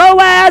heavenly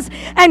Boaz,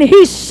 and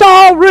he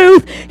saw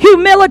Ruth.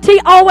 Humility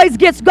always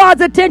gets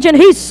God's attention.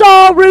 He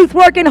saw Ruth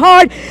working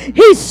hard.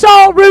 He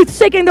saw Ruth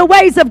seeking the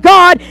ways of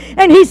God,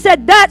 and he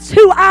said, that's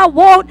who I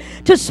want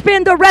to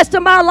spend the rest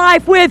of my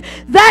life with.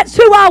 That's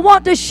who I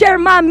want to share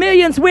my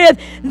millions with.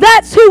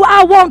 That's who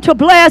I want to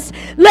bless.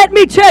 Let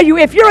me tell you,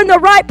 if you're in the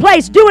right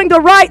place doing the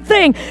right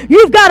thing,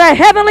 you've got a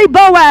heavenly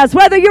Boaz.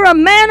 Whether you're a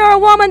man or a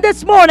woman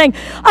this morning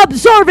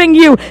observing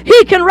you,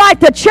 he can write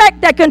the check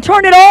that can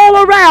turn it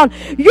all around.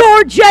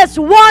 You're just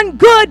one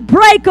good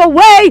break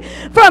away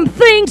from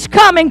things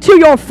coming to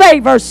your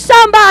favor.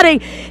 Somebody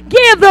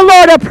give the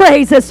Lord a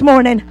praise this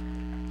morning.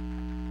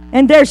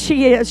 And there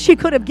she is. She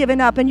could have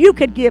given up, and you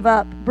could give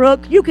up,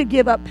 Brooke. You could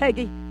give up,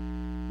 Peggy.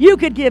 You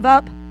could give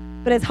up.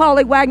 But as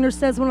Holly Wagner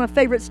says, one of my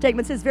favorite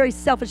statements, it's very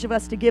selfish of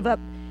us to give up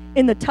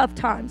in the tough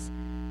times.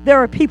 There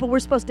are people we're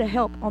supposed to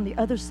help on the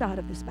other side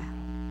of this battle.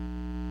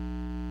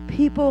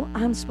 People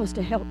I'm supposed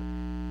to help.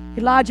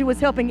 Elijah was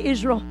helping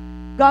Israel.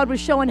 God was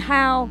showing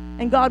how,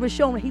 and God was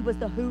showing he was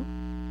the who.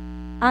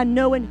 I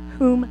know in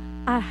whom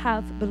I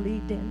have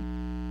believed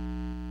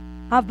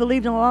in. I've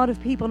believed in a lot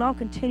of people, and I'll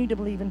continue to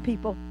believe in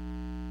people.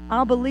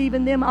 I'll believe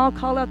in them. I'll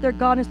call out their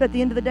godness. But at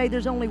the end of the day,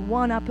 there's only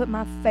one I put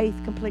my faith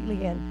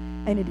completely in,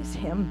 and it is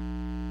him.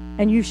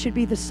 And you should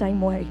be the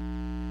same way.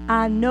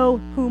 I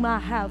know whom I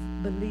have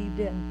believed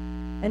in,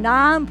 and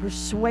I'm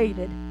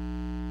persuaded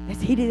that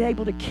he is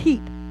able to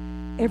keep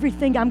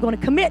everything I'm going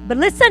to commit. But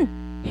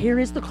listen, here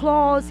is the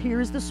clause. Here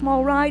is the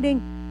small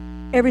writing.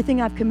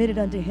 Everything I've committed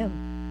unto him.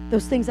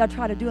 Those things I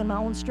try to do in my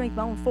own strength,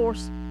 my own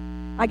force.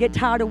 I get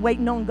tired of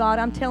waiting on God.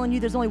 I'm telling you,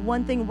 there's only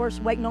one thing worse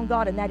waiting on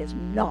God, and that is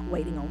not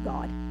waiting on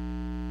God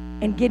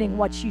and getting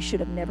what you should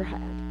have never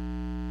had.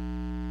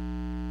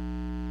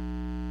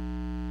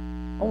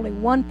 Only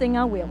one thing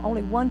I will.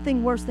 Only one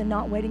thing worse than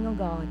not waiting on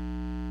God,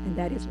 and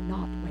that is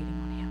not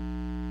waiting on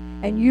him.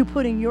 And you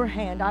putting your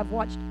hand, I've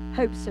watched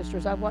Hope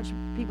Sisters, I've watched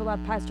people I've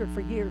pastored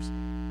for years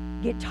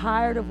get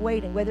tired of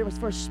waiting, whether it was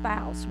for a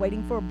spouse,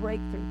 waiting for a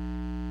breakthrough.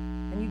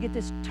 And you get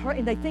this,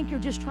 and they think you're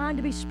just trying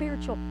to be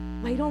spiritual.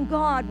 Wait on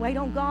God, wait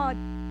on God.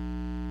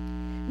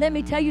 Let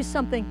me tell you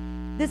something.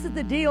 This is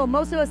the deal.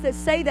 Most of us that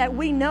say that,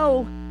 we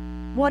know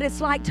what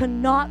it's like to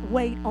not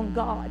wait on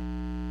God.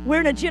 We're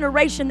in a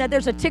generation that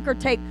there's a ticker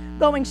tape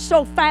going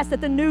so fast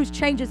that the news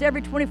changes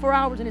every 24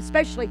 hours, and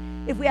especially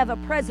if we have a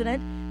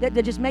president that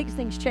just makes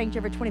things change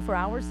every 24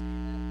 hours.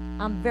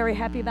 I'm very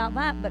happy about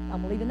that, but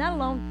I'm leaving that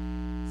alone.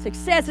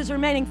 Success is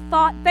remaining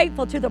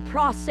faithful to the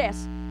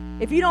process.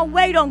 If you don't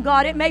wait on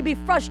God, it may be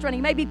frustrating,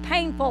 it may be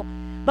painful,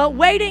 but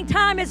waiting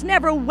time is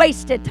never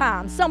wasted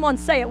time. Someone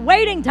say it.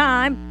 Waiting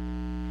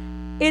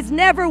time is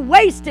never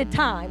wasted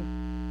time.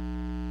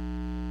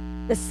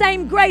 The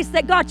same grace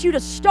that got you to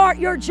start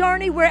your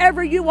journey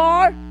wherever you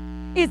are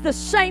is the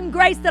same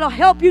grace that'll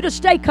help you to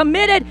stay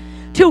committed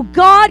till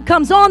God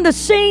comes on the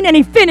scene and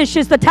he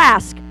finishes the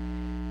task.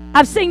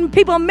 I've seen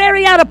people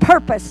marry out of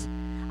purpose.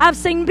 I've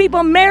seen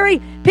people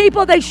marry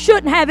people they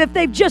shouldn't have if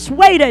they've just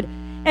waited.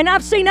 And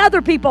I've seen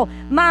other people,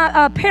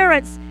 my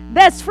parents'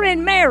 best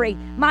friend Mary.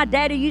 My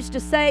daddy used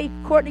to say,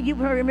 Courtney, you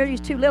remember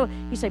Mary's too little.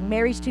 He said,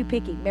 Mary's too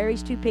picky.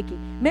 Mary's too picky.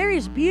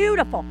 Mary's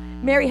beautiful.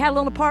 Mary had a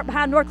little apartment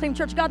behind North Cleveland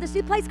Church of God. This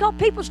place called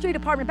People Street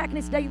Apartment. Back in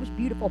its day, it was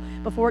beautiful.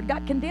 Before it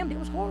got condemned, it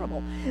was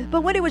horrible.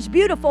 But when it was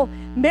beautiful,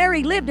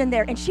 Mary lived in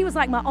there, and she was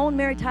like my own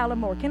Mary Tyler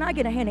Moore. Can I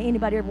get a hand of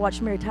anybody ever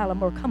watched Mary Tyler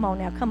Moore? Come on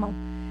now, come on.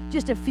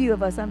 Just a few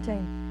of us, I'm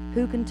telling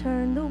you. Who can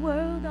turn the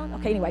world on?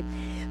 Okay, anyway.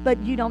 But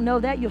you don't know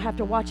that. You'll have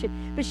to watch it.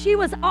 But she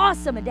was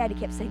awesome. And Daddy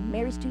kept saying,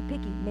 Mary's too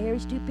picky.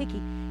 Mary's too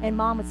picky. And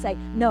Mom would say,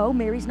 no,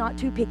 Mary's not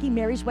too picky.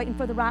 Mary's waiting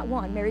for the right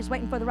one. Mary's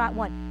waiting for the right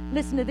one.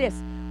 Listen to this.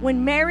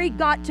 When Mary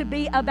got to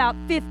be about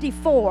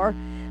 54,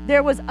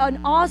 there was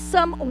an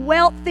awesome,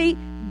 wealthy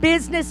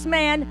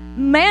businessman,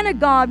 man of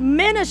God,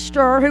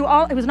 minister, who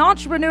was an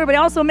entrepreneur, but he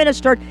also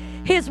ministered.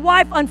 His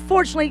wife,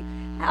 unfortunately,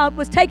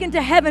 was taken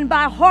to heaven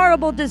by a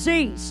horrible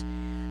disease.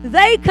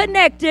 They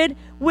connected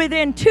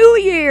within 2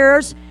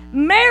 years.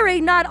 Mary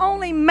not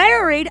only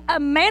married a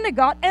man of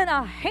God, and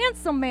a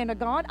handsome man of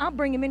God. I'll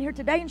bring him in here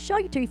today and show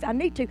you to you if I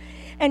need to.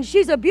 And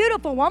she's a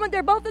beautiful woman.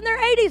 They're both in their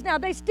 80s now.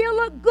 They still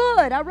look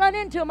good. I run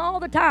into them all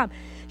the time.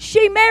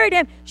 She married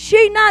him.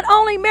 She not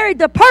only married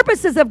the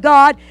purposes of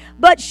God,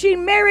 but she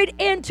married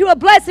into a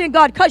blessing of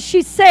God, because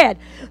she said,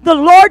 the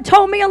Lord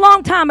told me a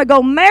long time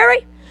ago,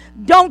 Mary,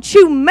 don't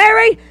you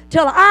marry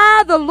till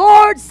I, the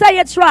Lord, say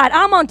it's right.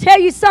 I'm going to tell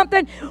you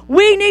something.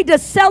 We need to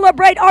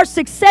celebrate our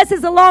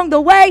successes along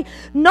the way,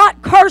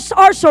 not curse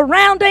our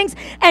surroundings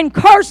and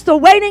curse the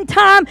waiting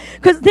time,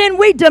 because then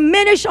we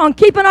diminish on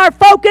keeping our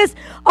focus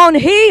on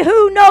He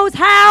who knows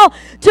how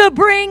to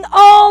bring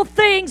all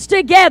things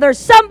together.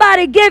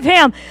 Somebody give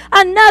Him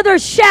another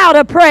shout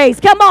of praise.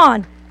 Come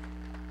on.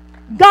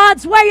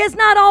 God's way is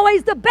not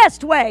always the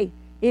best way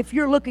if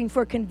you're looking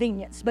for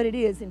convenience, but it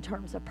is in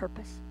terms of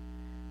purpose.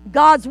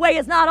 God's way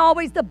is not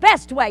always the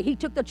best way. He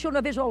took the children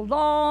of Israel a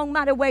long,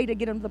 mighty way to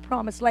get them to the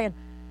promised land.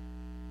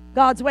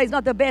 God's way is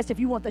not the best if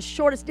you want the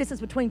shortest distance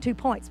between 2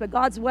 points. But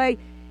God's way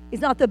is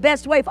not the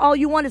best way if all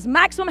you want is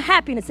maximum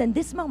happiness. And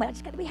this moment, I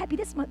just got to be happy.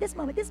 This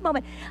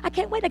moment. I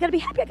can't wait. I got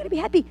to be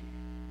happy.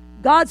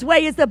 God's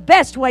way is the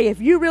best way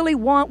if you really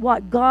want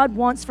what God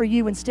wants for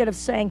you, instead of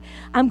saying,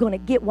 I'm going to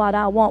get what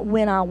I want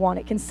when I want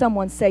it. Can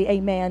someone say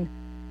amen?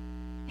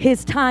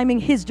 His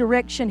timing, His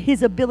direction,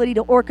 His ability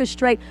to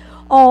orchestrate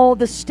all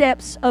the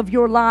steps of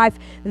your life,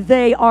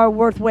 they are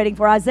worth waiting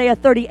for. Isaiah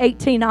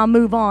 30:18, I'll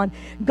move on.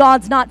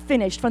 God's not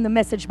finished, from the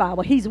Message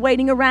Bible. He's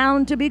waiting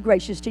around to be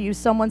gracious to you.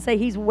 Someone say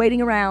He's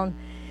waiting around.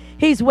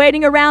 He's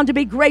waiting around to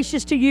be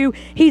gracious to you.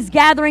 He's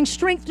gathering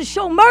strength to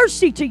show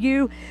mercy to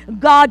you.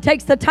 God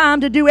takes the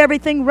time to do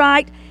everything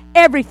right.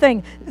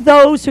 Everything.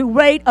 Those who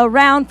wait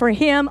around for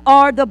Him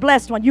are the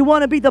blessed one. You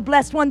want to be the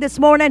blessed one this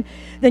morning?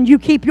 Then you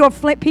keep your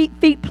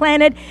feet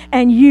planted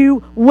and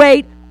you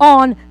wait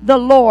on the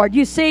Lord.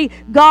 You see,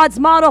 God's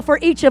model for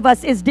each of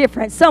us is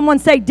different. Someone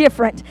say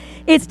different.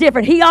 It's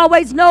different. He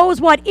always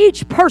knows what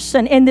each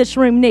person in this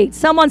room needs.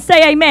 Someone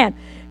say amen.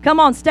 Come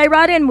on, stay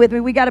right in with me.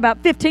 We got about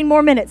 15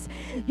 more minutes.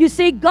 You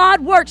see, God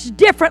works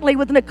differently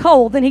with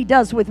Nicole than He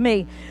does with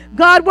me.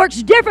 God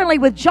works differently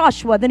with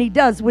Joshua than He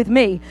does with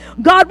me.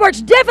 God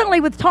works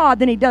differently with Todd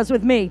than He does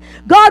with me.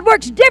 God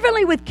works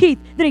differently with Keith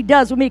than He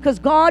does with me, because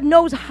God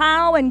knows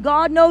how, and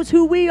God knows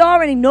who we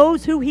are, and He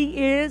knows who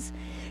He is.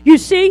 You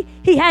see,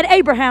 He had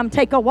Abraham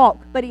take a walk,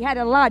 but He had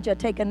Elijah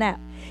take a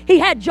nap. He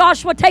had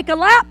Joshua take a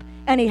lap,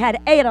 and He had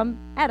Adam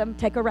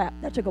take a rap.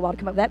 That took a while to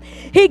come up with that.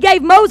 He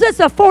gave Moses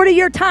a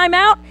 40-year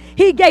timeout.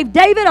 He gave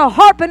David a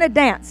harp and a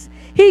dance.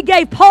 He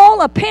gave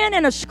Paul a pen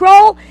and a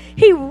scroll.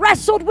 He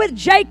wrestled with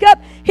Jacob.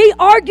 He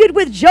argued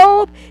with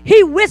Job.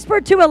 He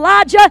whispered to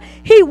Elijah.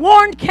 He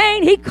warned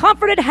Cain. He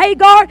comforted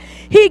Hagar.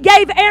 He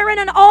gave Aaron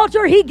an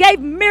altar. He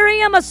gave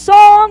Miriam a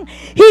song.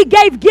 He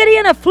gave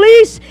Gideon a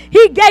fleece.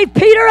 He gave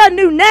Peter a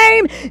new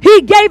name.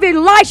 He gave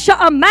Elisha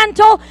a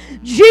mantle.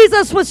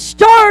 Jesus was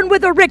stern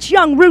with a rich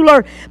young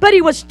ruler, but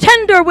He was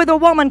tender with a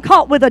woman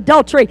caught with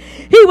adultery.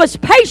 He was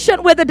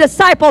patient with the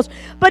disciples,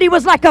 but He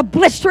was like a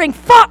blistering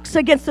fox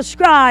against the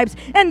scribes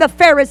and the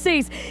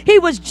Pharisees. He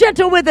was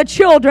gentle with the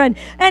children,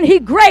 and He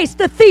graced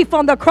the thief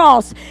on the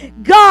cross.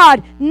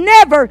 God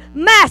never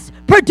mass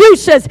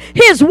produces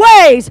His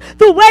ways.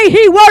 The way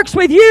He works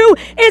with you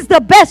is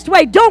the best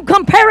way. Don't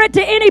compare it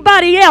to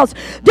anybody else.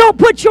 Don't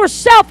put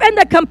yourself in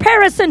the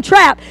comparison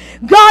trap.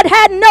 God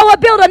had Noah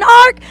build an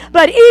ark,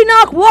 but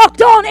Enoch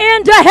walked on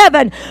into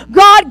heaven.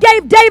 God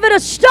gave David a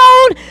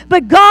stone,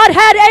 but God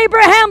had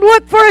Abraham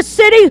look for a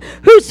city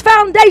whose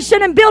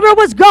foundation and builder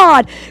was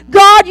God.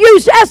 God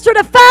used Esther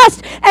to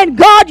fast, and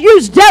God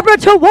used Deborah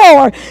to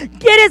war.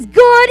 It is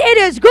good, it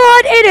is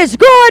good, it is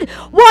good,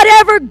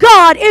 whatever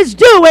God is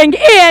doing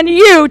in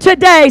you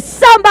today.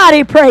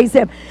 Somebody praise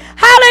Him.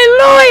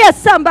 Hallelujah,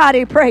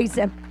 somebody praise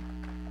Him.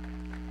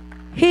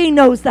 He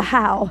knows the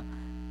how.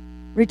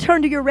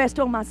 Return to your rest,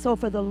 O my soul,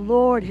 for the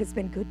Lord has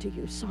been good to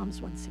you. Psalms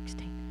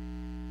 116.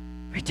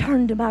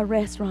 Return to my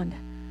rest, Rhonda.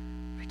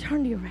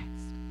 Return to your rest.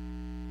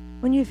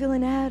 When you feel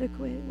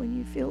inadequate, when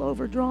you feel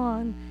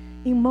overdrawn,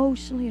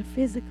 emotionally or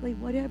physically,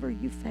 whatever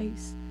you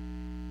face,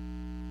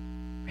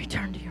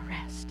 return to your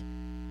rest.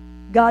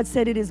 God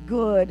said it is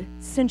good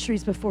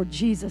centuries before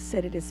Jesus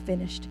said it is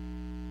finished.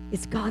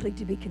 It's godly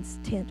to be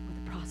content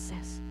with the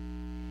process.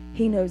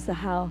 He knows the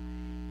how.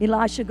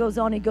 Elisha goes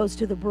on, he goes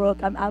to the brook.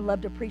 I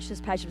love to preach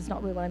this passage. It's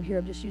not really what I'm here.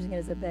 I'm just using it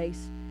as a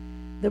base.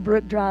 The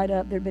brook dried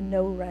up. There had been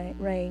no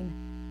rain.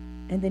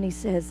 And then he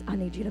says, I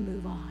need you to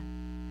move on.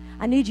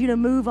 I need you to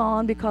move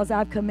on because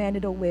I've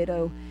commanded a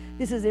widow.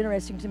 This is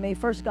interesting to me.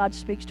 First, God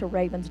speaks to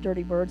ravens,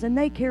 dirty birds, and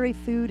they carry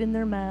food in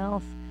their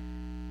mouth,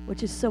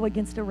 which is so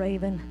against a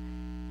raven,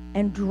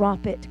 and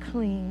drop it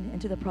clean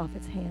into the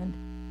prophet's hand.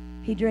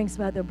 He drinks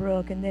by the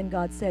brook, and then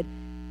God said,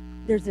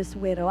 there's this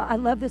widow. I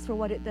love this for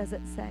what it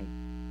doesn't say.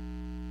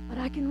 But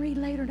I can read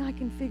later and I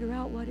can figure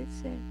out what it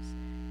says.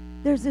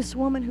 There's this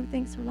woman who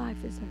thinks her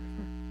life is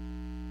over.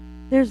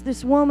 There's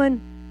this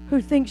woman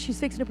who thinks she's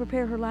fixing to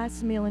prepare her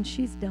last meal and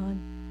she's done.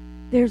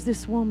 There's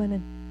this woman,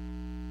 and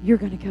you're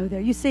going to go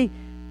there. You see,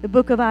 the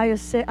book of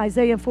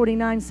Isaiah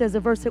 49 says a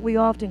verse that we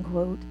often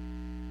quote.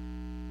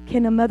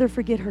 Can a mother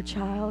forget her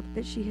child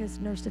that she has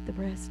nursed at the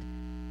breast?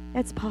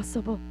 That's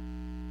possible,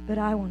 but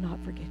I will not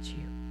forget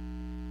you.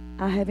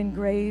 I have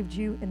engraved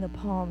you in the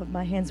palm of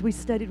my hands. We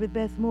studied with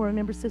Beth Moore,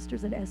 remember,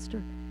 sisters, and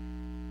Esther,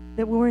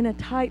 that when we're in a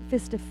tight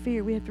fist of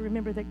fear, we have to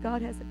remember that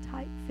God has a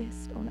tight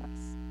fist on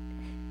us.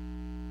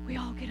 We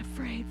all get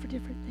afraid for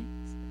different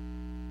things.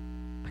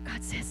 But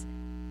God says,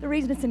 the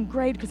reason it's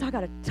engraved because I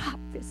got a tight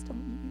fist on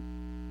you.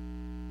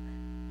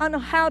 I know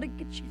how to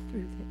get you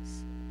through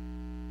this.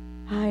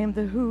 I am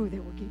the who that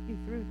will get you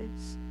through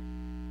this.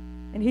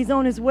 And he's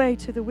on his way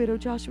to the widow.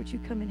 Josh, would you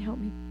come and help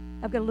me?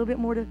 I've got a little bit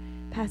more to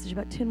passage,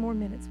 about 10 more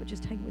minutes, but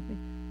just hang with me.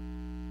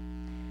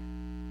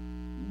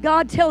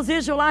 God tells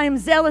Israel, I am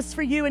zealous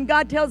for you, and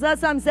God tells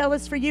us, I'm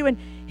zealous for you, and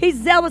he's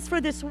zealous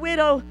for this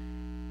widow.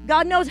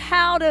 God knows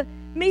how to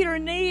meet her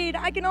need.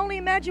 I can only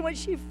imagine what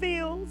she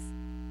feels.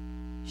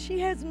 She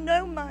has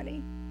no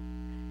money.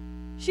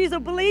 She's a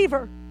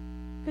believer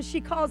because she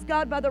calls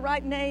God by the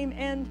right name,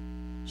 and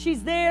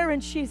she's there,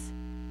 and she's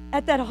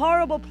at that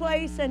horrible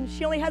place, and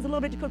she only has a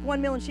little bit to cook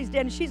one meal, and she's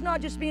dead, and she's not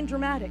just being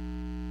dramatic.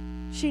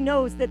 She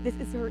knows that this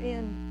is her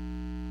end.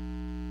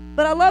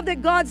 But I love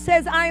that God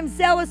says, I am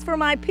zealous for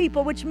my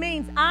people, which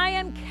means I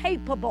am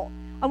capable.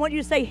 I want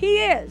you to say, he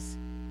is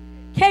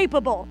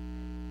capable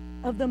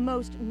of the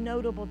most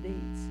notable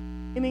deeds.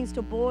 It means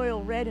to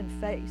boil red in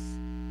face.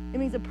 It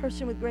means a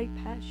person with great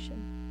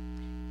passion.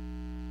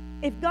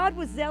 If God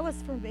was zealous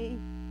for me,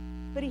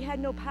 but he had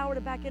no power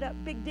to back it up,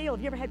 big deal.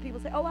 Have you ever had people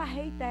say, oh, I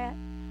hate that.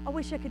 I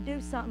wish I could do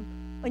something.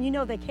 And you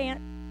know they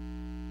can't.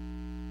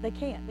 They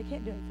can't do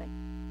anything.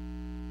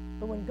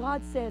 But when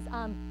God says,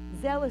 I'm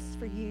zealous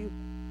for you,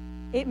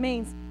 it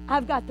means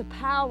I've got the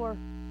power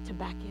to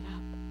back it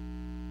up.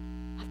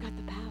 I've got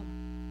the power.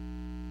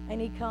 And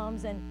he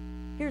comes, and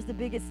here's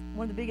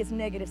one of the biggest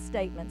negative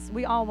statements.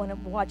 We all want to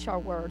watch our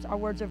words. Our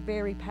words are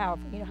very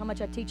powerful. You know how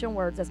much I teach on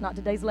words. That's not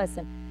today's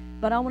lesson.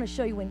 But I want to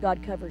show you when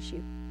God covers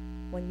you,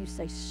 when you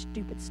say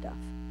stupid stuff.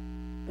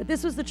 But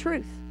this was the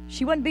truth.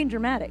 She wasn't being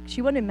dramatic.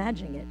 She wasn't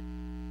imagining it.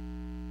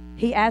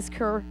 He asked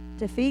her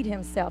to feed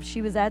himself.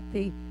 She was at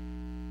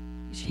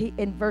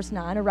in verse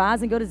 9,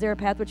 arise and go to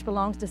Zarephath, which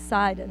belongs to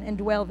Sidon, and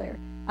dwell there.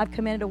 I've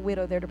commanded a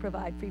widow there to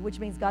provide for you, which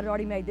means God had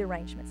already made the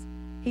arrangements.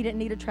 He didn't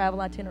need a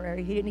travel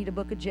itinerary. He didn't need to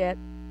book a jet.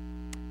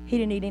 He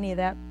didn't need any of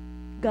that.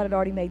 God had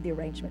already made the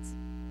arrangements.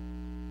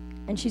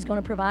 And she's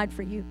going to provide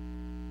for you.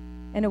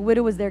 And a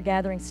widow was there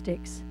gathering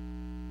sticks.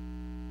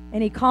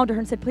 And he called to her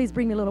and said, please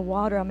bring me a little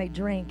water I may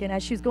drink. And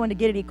as she was going to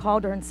get it, he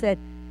called her and said,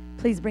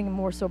 please bring a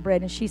morsel of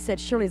bread. And she said,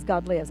 surely as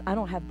God lives, I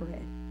don't have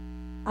bread.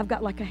 I've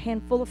got like a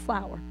handful of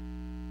flour.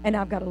 And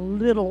I've got a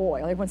little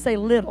oil. Everyone say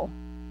little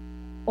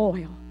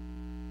oil.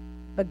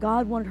 But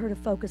God wanted her to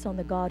focus on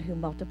the God who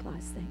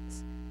multiplies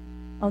things,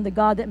 on the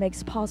God that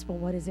makes possible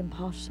what is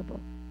impossible,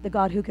 the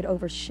God who could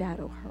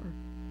overshadow her.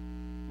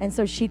 And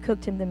so she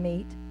cooked him the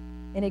meat,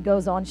 and it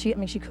goes on. She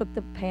cooked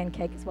the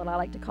pancake is what I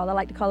like to call her. I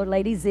like to call her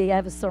Lady Z. I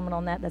have a sermon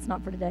on that. That's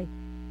not for today.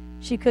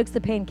 She cooks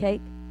the pancake.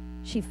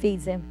 She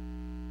feeds him.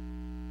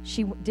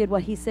 She did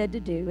what he said to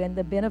do, and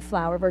the bin of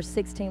flour, verse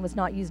 16, was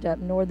not used up,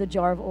 nor the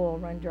jar of oil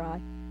run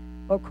dry,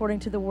 according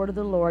to the word of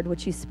the Lord,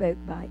 which he spoke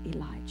by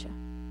Elijah.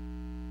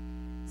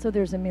 So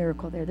there's a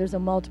miracle there. There's a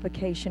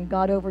multiplication.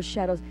 God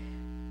overshadows.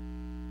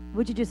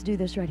 Would you just do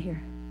this right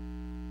here?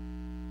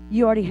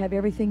 You already have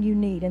everything you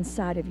need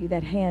inside of you.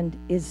 That hand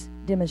is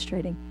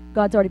demonstrating.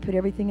 God's already put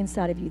everything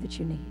inside of you that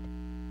you need.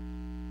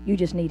 You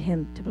just need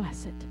him to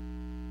bless it.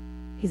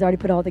 He's already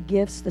put all the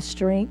gifts, the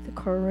strength, the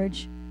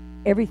courage.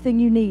 Everything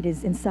you need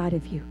is inside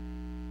of you.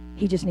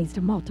 He just needs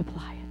to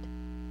multiply it.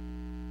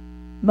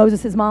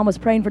 Moses' mom was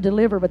praying for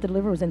deliverer, but the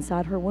deliverer was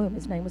inside her womb.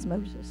 His name was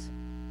Moses.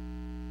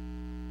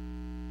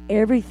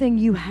 Everything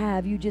you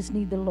have, you just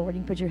need the Lord.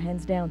 You can put your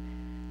hands down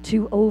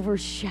to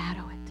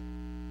overshadow it.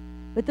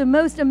 But the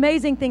most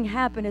amazing thing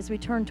happened as we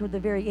turn toward the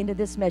very end of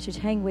this message.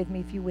 Hang with me,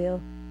 if you will.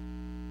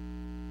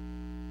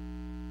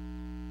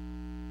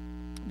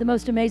 The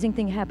most amazing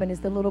thing happened is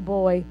the little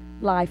boy,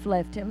 life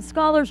left him.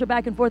 Scholars are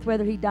back and forth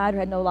whether he died or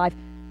had no life.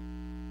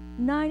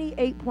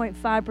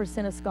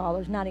 98.5% of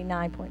scholars,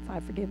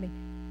 99.5, forgive me,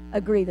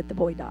 agree that the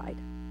boy died.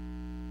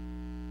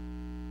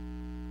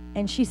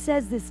 And she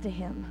says this to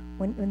him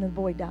when the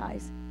boy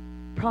dies.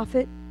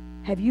 Prophet,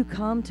 have you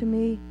come to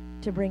me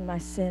to bring my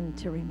sin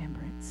to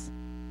remembrance?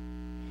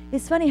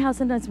 It's funny how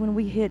sometimes when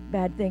we hit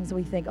bad things,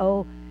 we think,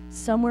 oh,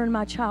 somewhere in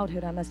my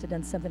childhood I must have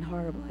done something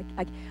horrible.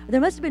 There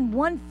must have been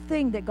one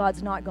thing that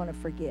God's not going to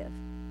forgive.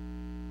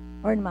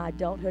 or in my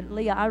adulthood.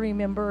 Leah, I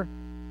remember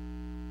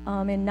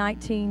in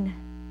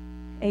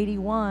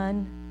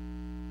 1981,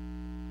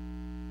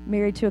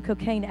 married to a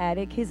cocaine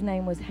addict. His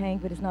name was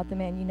Hank, but it's not the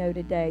man you know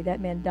today. That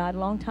man died a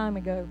long time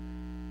ago.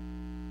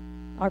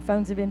 Our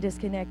phones have been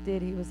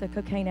disconnected. He was a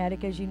cocaine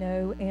addict, as you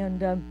know,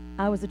 and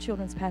I was a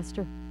children's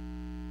pastor.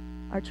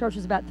 Our church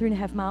was about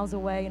 3.5 miles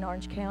away in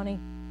Orange County,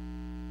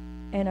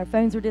 and our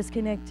phones were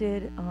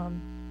disconnected.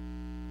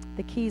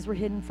 The keys were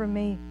hidden from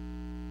me.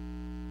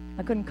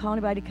 I couldn't call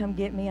anybody to come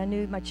get me. I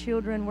knew my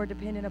children were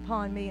dependent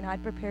upon me, and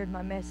I'd prepared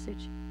my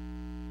message.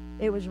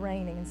 It was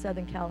raining in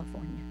Southern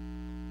California,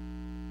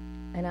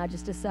 and I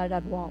just decided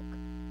I'd walk.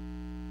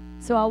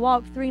 So I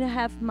walked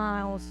 3.5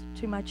 miles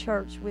to my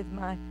church with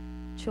my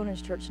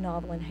children's church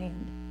novel in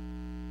hand.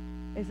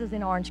 This is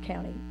in Orange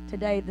County.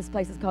 Today, this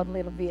place is called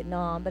Little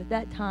Vietnam, but at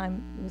that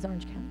time, it was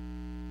Orange County.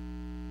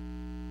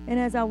 And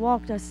as I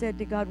walked, I said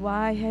to God,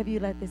 why have you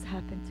let this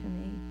happen to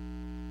me?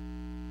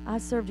 I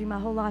served you my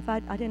whole life. I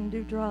didn't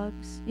do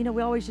drugs. You know,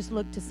 we always just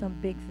look to some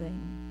big thing,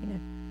 you know,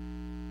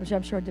 which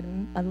I'm sure I did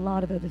a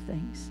lot of other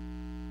things.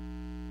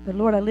 But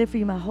Lord, I lived for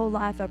you my whole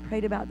life. I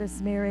prayed about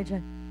this marriage,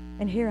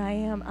 and here I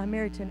am. I'm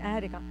married to an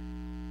addict.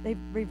 They've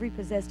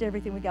repossessed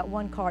everything. We got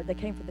one card. They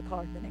came for the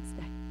card the next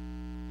day.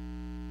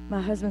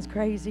 My husband's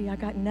crazy. I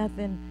got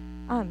nothing.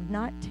 I'm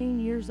 19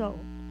 years old.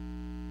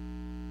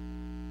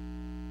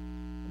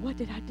 What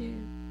did I do?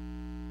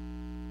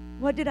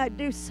 What did I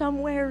do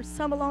somewhere,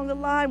 some along the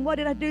line? What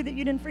did I do that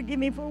you didn't forgive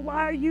me for?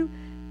 Why are you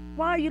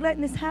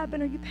letting this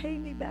happen? Are you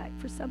paying me back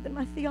for something?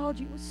 My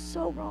theology was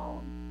so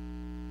wrong.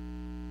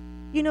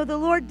 You know, the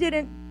Lord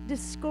didn't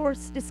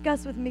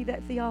discuss with me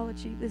that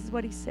theology. This is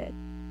what he said.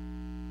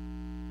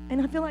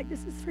 And I feel like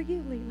this is for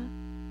you, Leela.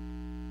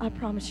 I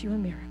promise you a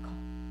miracle.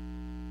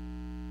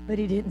 But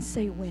he didn't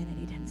say when and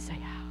he didn't say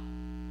how.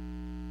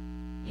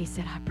 He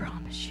said, I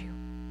promise you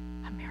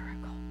a miracle.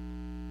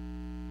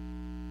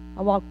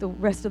 I walked the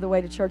rest of the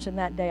way to church, and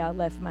that day I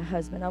left my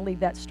husband. I'll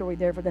leave that story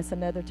there, but that's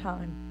another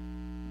time.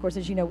 Of course,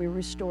 as you know, we were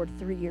restored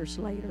 3 years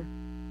later.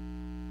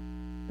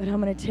 But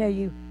I'm going to tell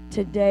you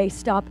today,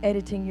 stop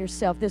editing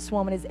yourself. This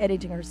woman is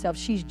editing herself.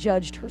 She's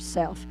judged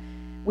herself.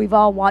 We've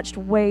all watched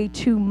way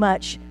too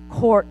much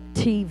court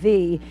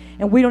TV,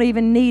 and we don't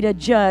even need a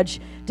judge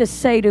to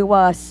say to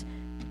us,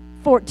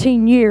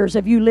 14 years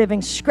of you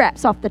living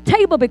scraps off the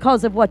table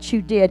because of what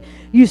you did.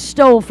 You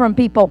stole from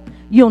people.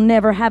 You'll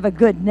never have a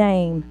good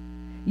name.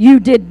 You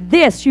did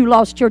this, you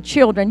lost your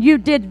children. You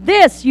did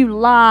this, you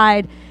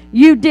lied.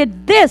 You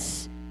did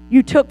this,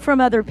 you took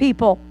from other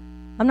people.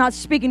 I'm not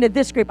speaking to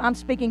this group. I'm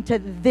speaking to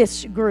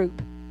this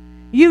group.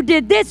 You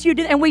did this, you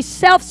did, and we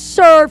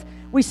self-serve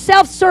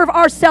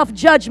our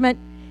self-judgment,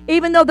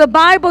 even though the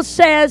Bible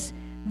says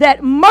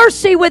that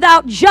mercy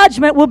without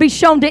judgment will be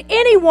shown to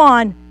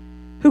anyone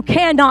who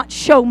cannot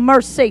show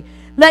mercy.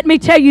 Let me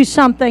tell you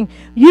something.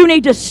 You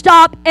need to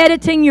stop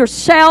editing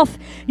yourself.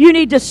 You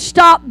need to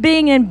stop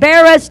being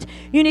embarrassed.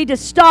 You need to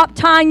stop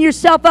tying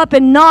yourself up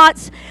in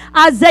knots.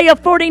 Isaiah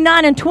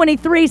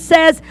 49:23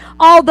 says,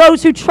 all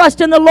those who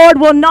trust in the Lord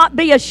will not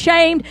be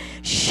ashamed.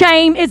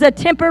 Shame is a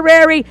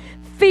temporary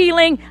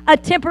feeling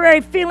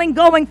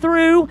going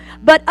through,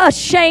 but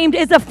ashamed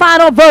is the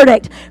final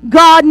verdict.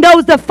 God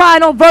knows the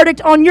final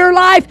verdict on your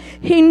life.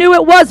 He knew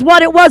it was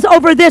what it was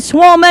over this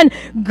woman.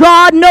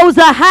 God knows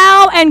the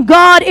how, and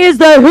God is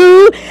the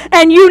who,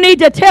 and you need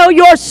to tell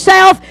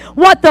yourself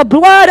what the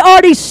blood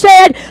already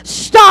said.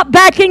 Stop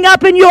backing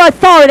up in your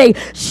authority.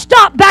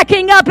 Stop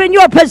backing up in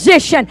your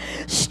position.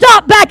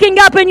 Stop backing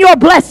up in your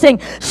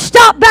blessing.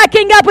 Stop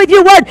backing up with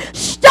your word.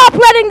 Stop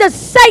letting the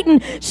Satan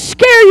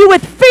scare you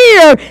with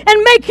fear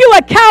and make you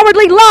a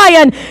cowardly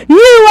lion.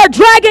 You are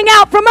dragging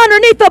out from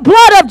underneath the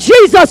blood of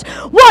Jesus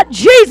what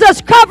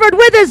Jesus covered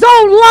with his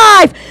own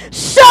life.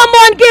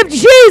 Someone give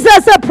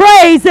Jesus a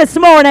praise this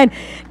morning.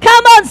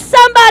 Come on,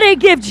 somebody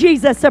give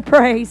Jesus a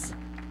praise.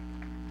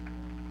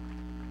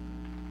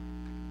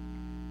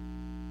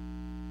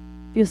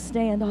 If you'll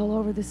stand all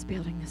over this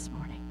building this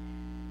morning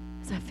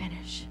as I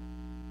finish.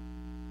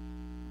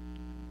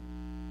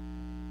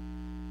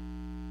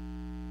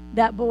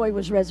 That boy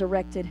was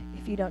resurrected,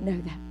 if you don't know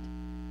that.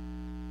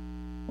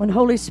 When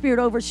Holy Spirit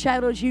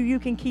overshadows you, you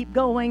can keep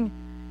going,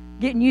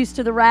 getting used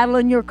to the rattle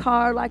in your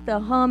car, like the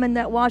hum in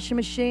that washing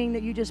machine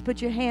that you just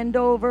put your hand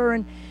over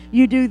and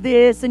you do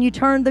this and you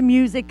turn the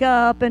music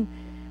up and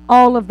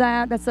all of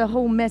that. That's a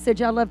whole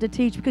message I love to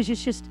teach because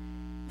it's just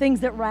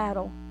things that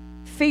rattle.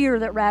 Fear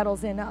that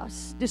rattles in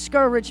us.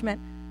 Discouragement.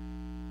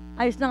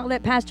 I used to not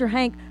let Pastor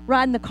Hank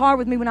ride in the car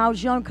with me when I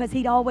was young because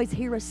he'd always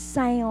hear a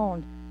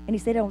sound. And he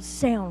said, it don't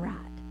sound right.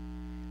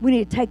 We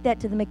need to take that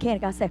to the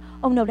mechanic. I said,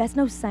 oh no, that's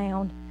no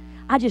sound.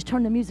 I just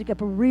turn the music up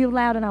real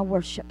loud and I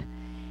worship.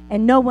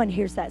 And no one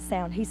hears that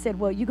sound. He said,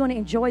 well, you're going to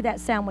enjoy that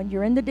sound when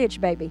you're in the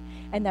ditch, baby,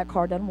 and that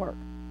car doesn't work.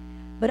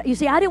 But you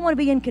see, I didn't want to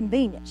be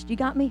inconvenienced. You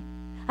got me?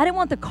 I didn't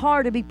want the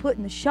car to be put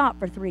in the shop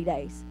for 3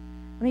 days.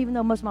 I mean, even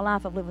though most of my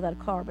life I've lived without a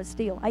car, but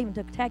still, I even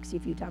took a taxi a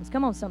few times.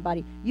 Come on,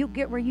 somebody. You'll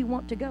get where you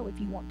want to go if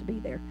you want to be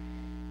there.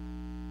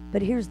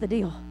 But here's the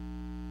deal.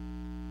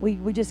 We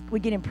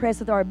get impressed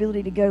with our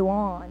ability to go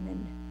on.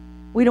 And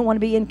We don't want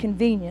to be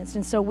inconvenienced.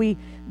 And so we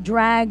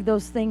drag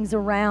those things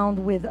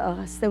around with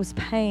us, those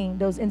pain,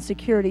 those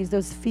insecurities,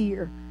 those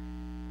fear.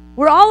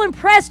 We're all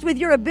impressed with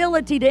your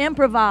ability to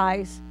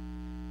improvise.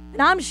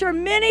 And I'm sure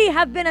many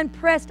have been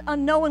impressed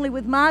unknowingly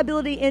with my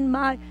ability in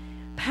my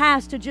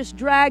past to just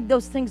drag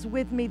those things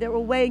with me that were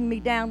weighing me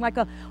down. Like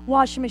a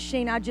washing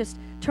machine, I just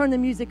turn the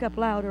music up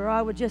louder, or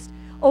I would just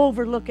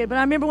overlook it. But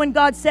I remember when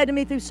God said to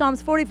me through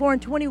Psalms 44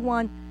 and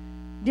 21,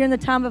 during the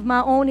time of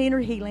my own inner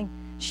healing,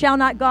 shall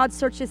not God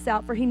search this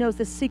out, for he knows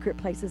the secret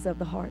places of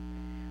the heart.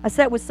 I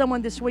sat with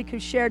someone this week who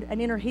shared an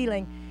inner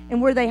healing,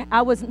 and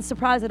I wasn't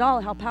surprised at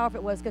all how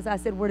powerful it was, because I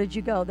said, where did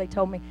you go? They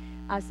told me.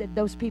 I said,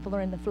 those people are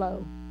in the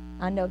flow.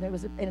 I know there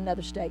was in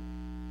another state.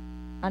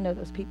 I know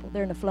those people.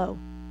 They're in the flow.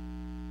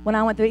 When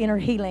I went through inner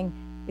healing,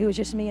 it was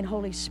just me and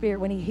Holy Spirit.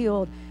 When he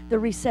healed the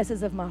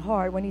recesses of my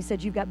heart, when he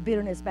said, you've got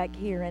bitterness back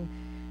here, and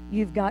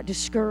you've got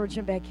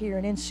discouragement back here,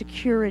 and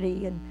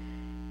insecurity, and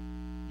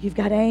you've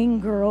got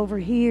anger over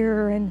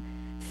here, and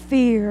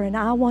fear, and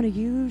I want to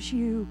use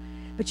you,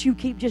 but you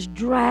keep just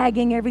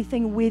dragging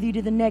everything with you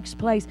to the next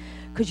place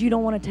because you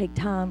don't want to take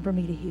time for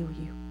me to heal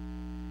you.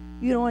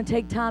 You don't want to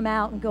take time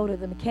out and go to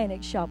the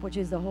mechanic shop, which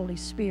is the Holy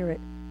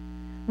Spirit.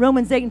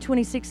 Romans 8 and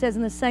 26 says,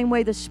 in the same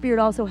way, the Spirit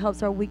also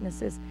helps our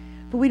weaknesses,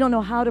 for we don't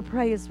know how to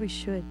pray as we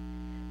should.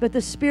 But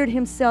the Spirit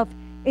himself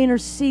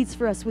intercedes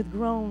for us with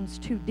groans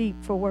too deep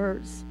for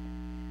words.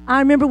 I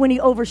remember when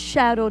he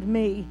overshadowed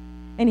me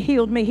and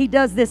healed me. He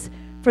does this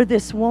for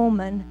this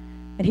woman,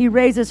 and he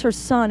raises her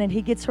son, and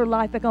he gets her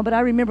life back on. But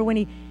I remember when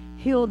he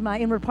healed my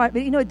inward part.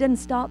 But, it doesn't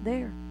stop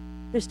there.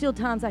 There's still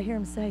times I hear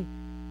him say,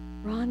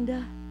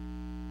 Rhonda,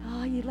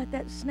 oh, you let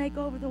that snake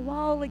over the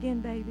wall again,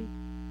 baby.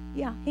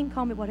 Yeah, he can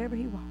call me whatever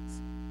he wants.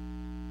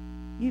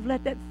 You've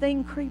let that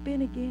thing creep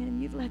in again.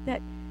 You've let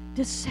that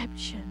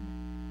deception.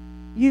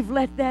 You've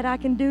let that I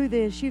can do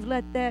this. You've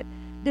let that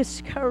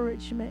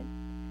discouragement.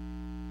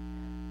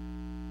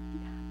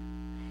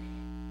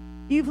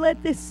 You've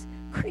let this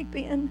creep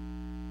in.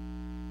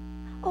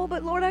 Oh,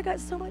 but Lord, I got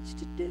so much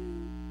to do.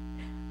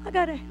 I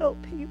got to help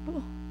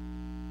people.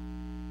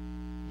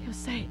 He'll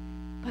say,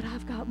 but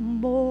I've got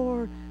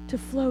more to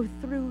flow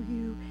through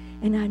you,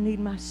 and I need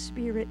my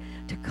Spirit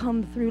to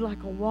come through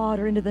like a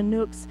water into the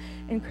nooks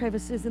and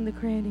crevices and the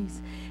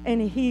crannies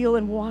and heal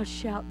and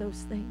wash out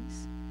those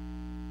things.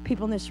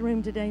 People in this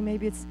room today,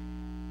 maybe it's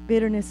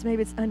bitterness,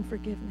 maybe it's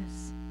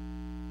unforgiveness.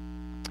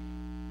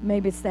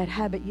 Maybe it's that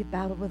habit you've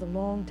battled with a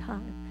long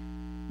time.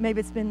 Maybe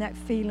it's been that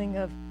feeling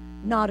of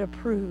not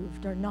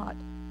approved or not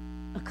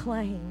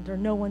acclaimed, or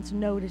no one's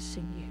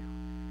noticing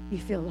you.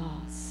 You feel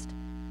lost.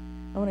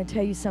 I want to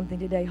tell you something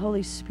today.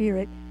 Holy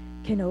Spirit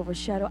can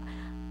overshadow.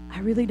 I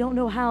really don't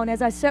know how. And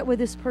as I sat with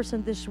this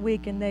person this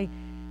week and they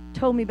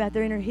told me about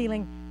their inner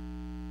healing,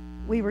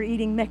 we were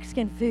eating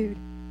Mexican food,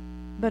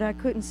 but I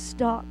couldn't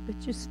stop but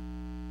just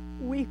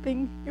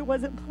weeping. It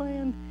wasn't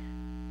planned,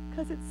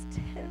 because it's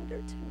tender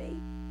to me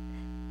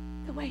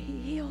the way he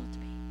healed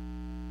me.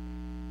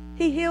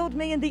 He healed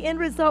me, and the end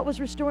result was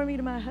restoring me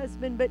to my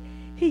husband, but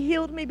he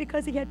healed me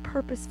because he had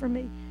purpose for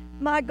me.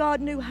 My God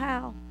knew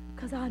how,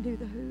 because I knew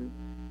the who.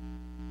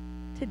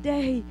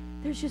 Today,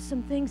 there's just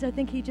some things I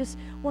think he just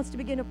wants to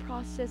begin a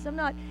process. I'm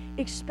not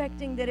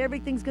expecting that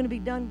everything's going to be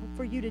done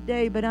for you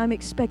today, but I'm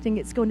expecting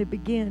it's going to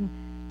begin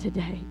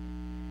today.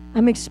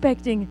 I'm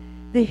expecting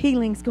the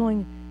healing's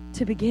going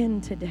to begin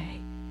today.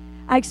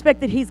 I expect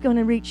that he's going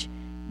to reach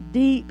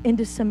deep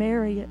into some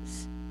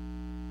areas.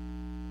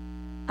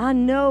 I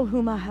know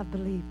whom I have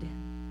believed in.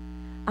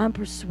 I'm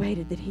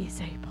persuaded that he is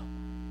able.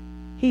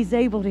 He's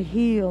able to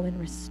heal and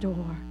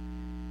restore.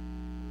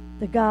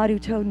 The God who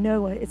told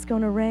Noah, it's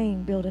going to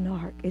rain, build an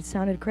ark. It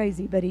sounded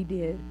crazy, but he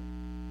did.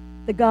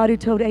 The God who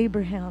told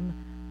Abraham,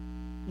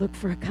 look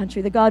for a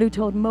country. The God who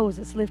told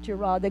Moses, lift your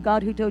rod. The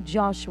God who told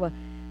Joshua,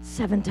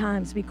 7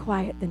 times be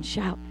quiet, then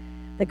shout.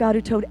 The God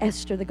who told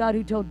Esther, the God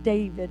who told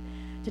David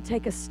to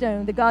take a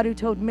stone. The God who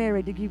told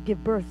Mary to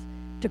give birth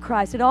to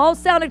Christ. It all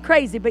sounded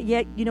crazy, but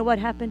yet, you know what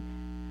happened?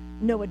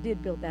 Noah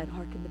did build that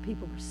ark, and the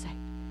people were saved.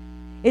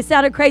 It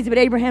sounded crazy, but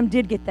Abraham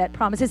did get that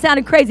promise. It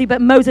sounded crazy,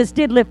 but Moses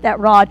did lift that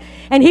rod.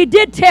 And he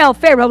did tell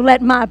Pharaoh,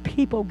 let my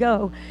people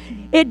go.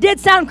 It did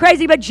sound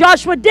crazy, but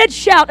Joshua did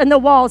shout and the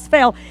walls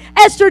fell.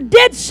 Esther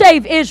did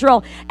save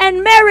Israel.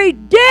 And Mary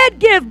did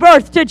give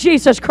birth to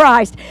Jesus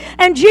Christ.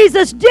 And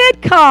Jesus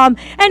did come,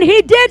 and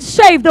he did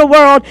save the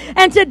world.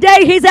 And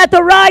today he's at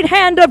the right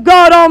hand of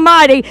God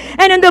Almighty.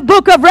 And in the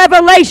book of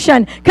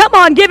Revelation, come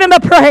on, give him a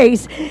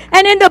praise.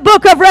 And in the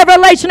book of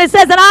Revelation it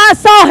says, and I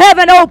saw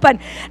heaven open, and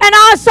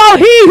I saw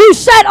he who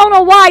sat on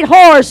a white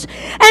horse,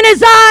 and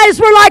his eyes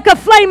were like a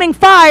flaming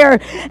fire,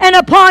 and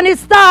upon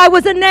his thigh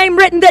was a name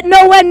written that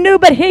no one knew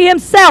but he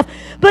himself.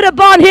 But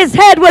upon his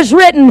head was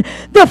written,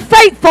 the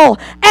faithful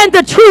and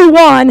the true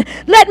one.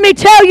 Let me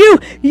tell you,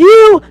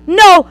 you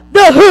know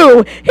the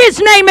who. His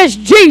name is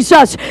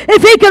Jesus.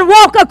 If he can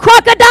walk a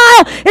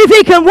crocodile, if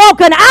he can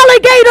walk an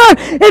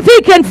alligator, if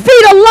he can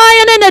feed a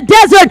lion in the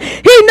desert,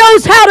 he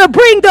knows how to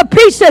bring the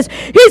pieces.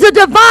 He's a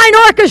divine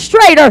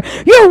orchestrator.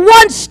 You're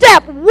one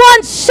step,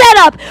 one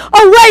setup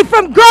away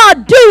from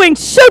God doing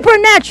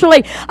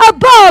supernaturally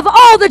above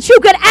all that you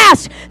could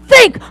ask,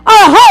 think, or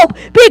hope,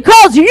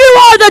 because you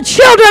are the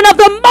children of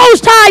the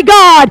Most High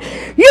God.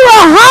 You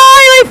are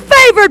highly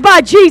favored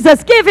by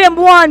Jesus. Give him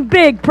one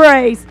big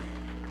praise.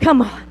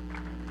 Come on.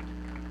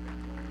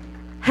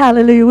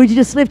 Hallelujah. Would you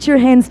just lift your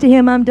hands to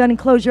him? I'm done, and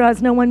close your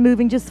eyes. No one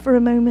moving just for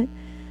a moment.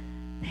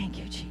 Thank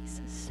you,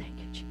 Jesus. Thank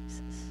you,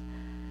 Jesus.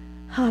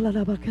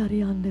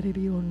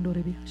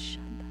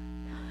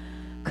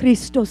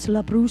 Christos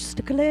la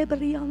brusta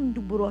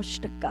klebriandu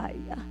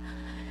brostakaya.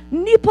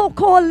 Nipo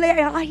kole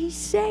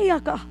aisea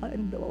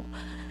kahando.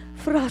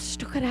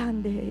 Frasto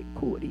grande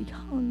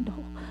curiando.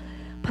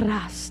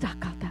 Prasta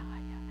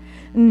kataya.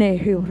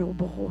 Nehuro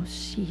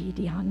bohosi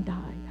di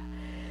andaya.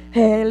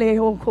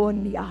 Heleo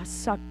konia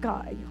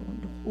sakai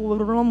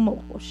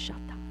uromo shataya.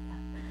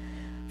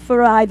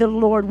 For I, the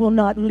Lord, will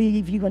not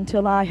leave you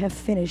until I have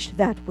finished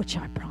that which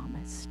I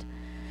promised.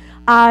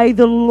 I,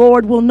 the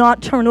Lord, will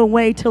not turn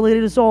away till it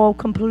is all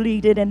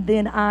completed, and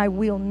then I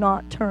will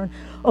not turn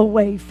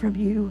away from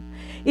you.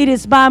 It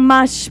is by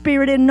my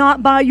Spirit and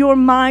not by your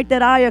might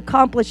that I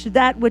accomplish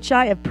that which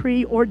I have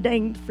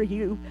preordained for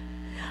you.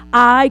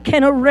 I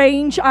can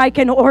arrange, I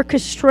can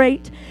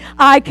orchestrate,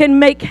 I can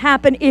make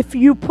happen if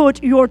you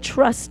put your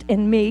trust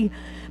in me.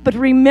 But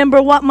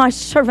remember what my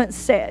servant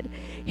said.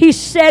 He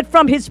said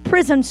from his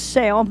prison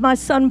cell, my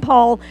son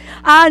Paul,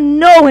 I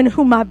know in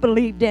whom I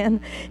believed in,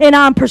 and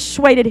I'm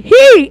persuaded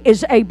he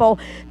is able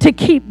to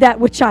keep that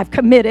which I've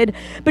committed.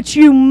 But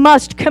you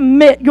must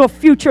commit your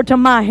future to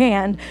my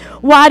hand.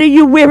 Why do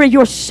you weary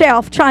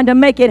yourself trying to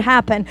make it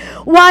happen?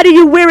 Why do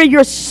you weary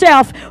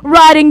yourself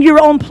writing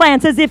your own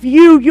plans as if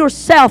you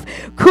yourself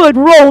could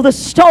roll the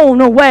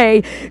stone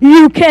away?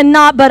 You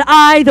cannot, but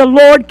I, the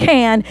Lord,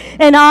 can.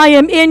 And I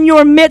am in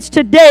your midst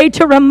today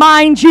to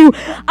remind you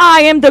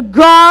I am the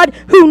God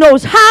who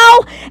knows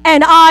how,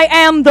 and I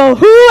am the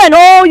who, and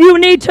all you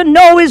need to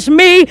know is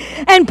me,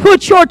 and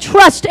put your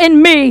trust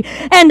in me,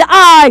 and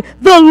I,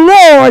 the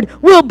Lord,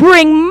 will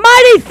bring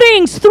mighty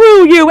things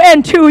through you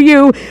and to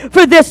you.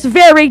 For this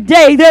very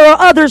day there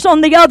are others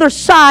on the other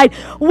side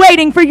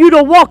waiting for you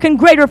to walk in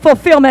greater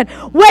fulfillment,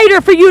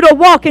 waiting for you to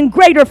walk in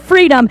greater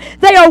freedom.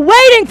 They are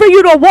waiting for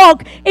you to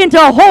walk into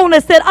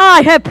wholeness that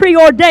I have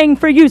preordained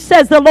for you,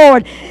 says the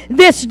Lord.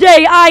 This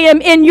day I am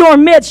in your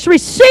midst.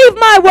 Receive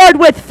my word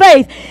with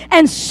faith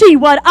and see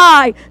what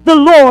I, the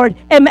Lord,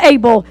 am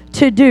able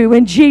to do.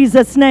 In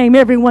Jesus' name,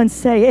 everyone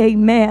say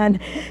amen.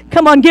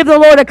 Come on, give the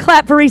Lord a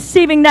clap for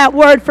receiving that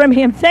word from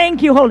him.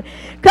 Thank you, Holy.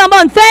 Come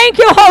on, thank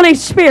you, Holy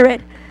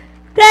Spirit.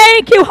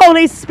 Thank you,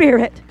 Holy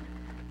Spirit.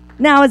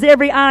 Now, as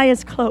every eye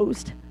is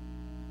closed,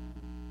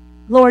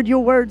 Lord,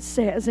 your word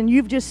says, and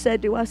you've just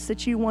said to us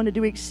that you want to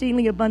do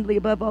exceedingly abundantly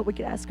above all we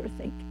could ask or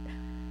think.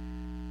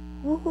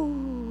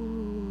 Ooh.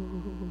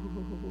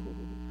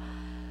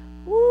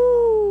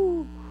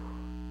 Ooh.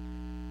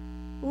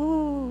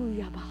 Ooh,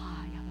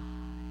 yabaha, yabaha.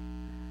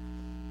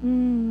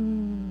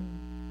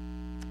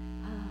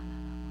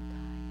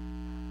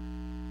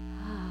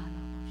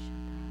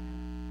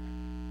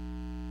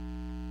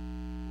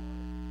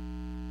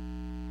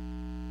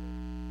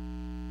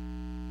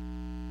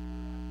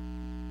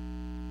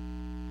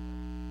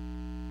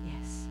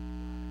 Yes.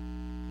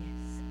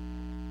 Yes.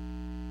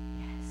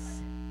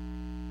 Yes.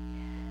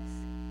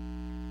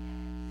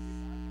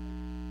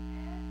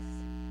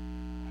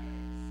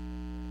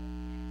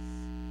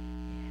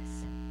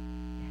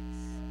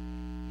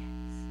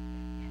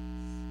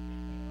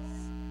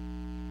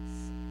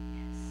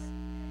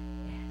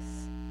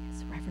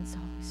 Reverence the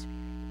Holy Spirit.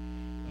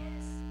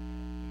 Yes.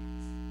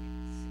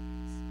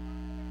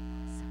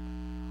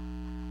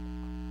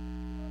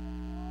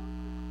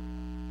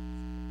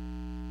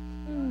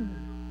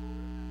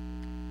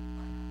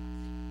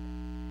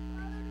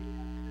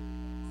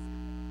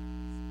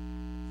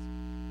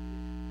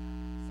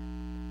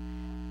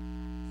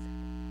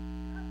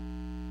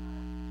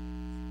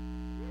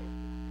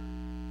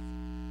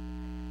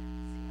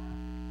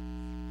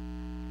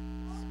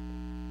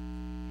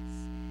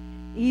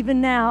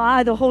 Even now,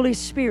 I, the Holy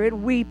Spirit,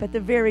 weep at the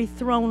very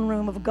throne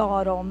room of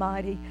God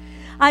Almighty.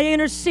 I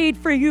intercede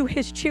for you,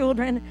 his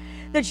children,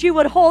 that you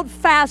would hold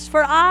fast,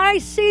 for I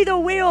see the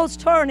wheels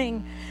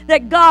turning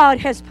that God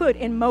has put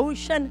in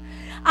motion.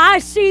 I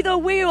see the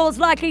wheels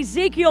like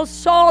Ezekiel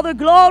saw the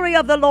glory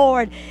of the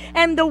Lord.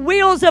 And the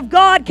wheels of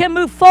God can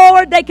move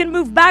forward, they can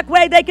move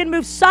backway, they can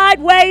move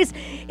sideways.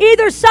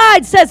 Either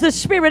side, says the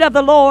Spirit of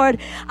the Lord.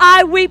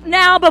 I weep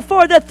now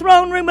before the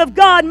throne room of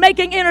God,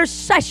 making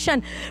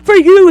intercession for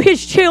you,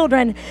 his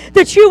children,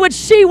 that you would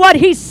see what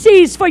he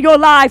sees for your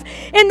life.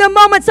 In the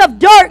moments of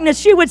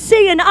darkness, you would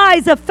see in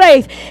eyes of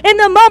faith. In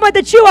the moment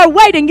that you are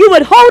waiting, you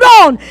would hold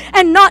on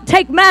and not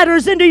take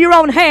matters into your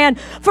own hand.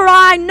 For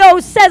I know,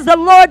 says the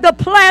Lord, the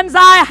plans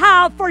I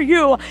have for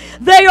you.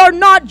 They are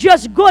not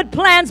just good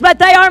plans, but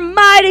they are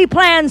mighty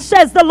plans,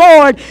 says the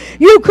Lord.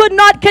 You could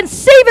not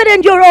conceive it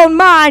in your own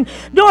mind,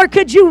 nor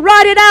could you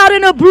write it out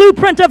in a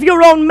blueprint of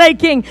your own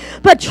making.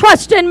 But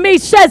trust in me,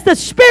 says the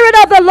Spirit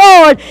of the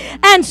Lord,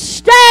 and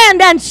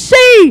stand and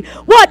see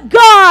what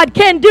God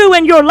can do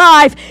in your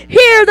life.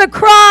 Hear the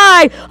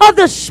cry of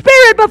the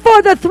Spirit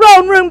before the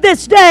throne room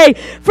this day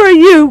for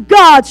you,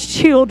 God's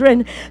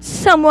children.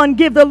 Someone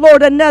give the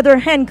Lord another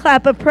hand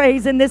clap of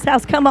praise in this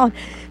house. Come on.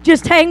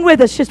 Just hang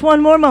with us. Just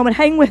one more moment.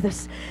 Hang with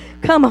us.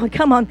 Come on,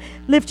 come on.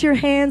 Lift your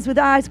hands with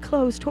eyes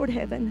closed toward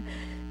heaven.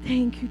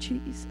 Thank you,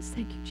 Jesus.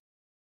 Thank you, Jesus.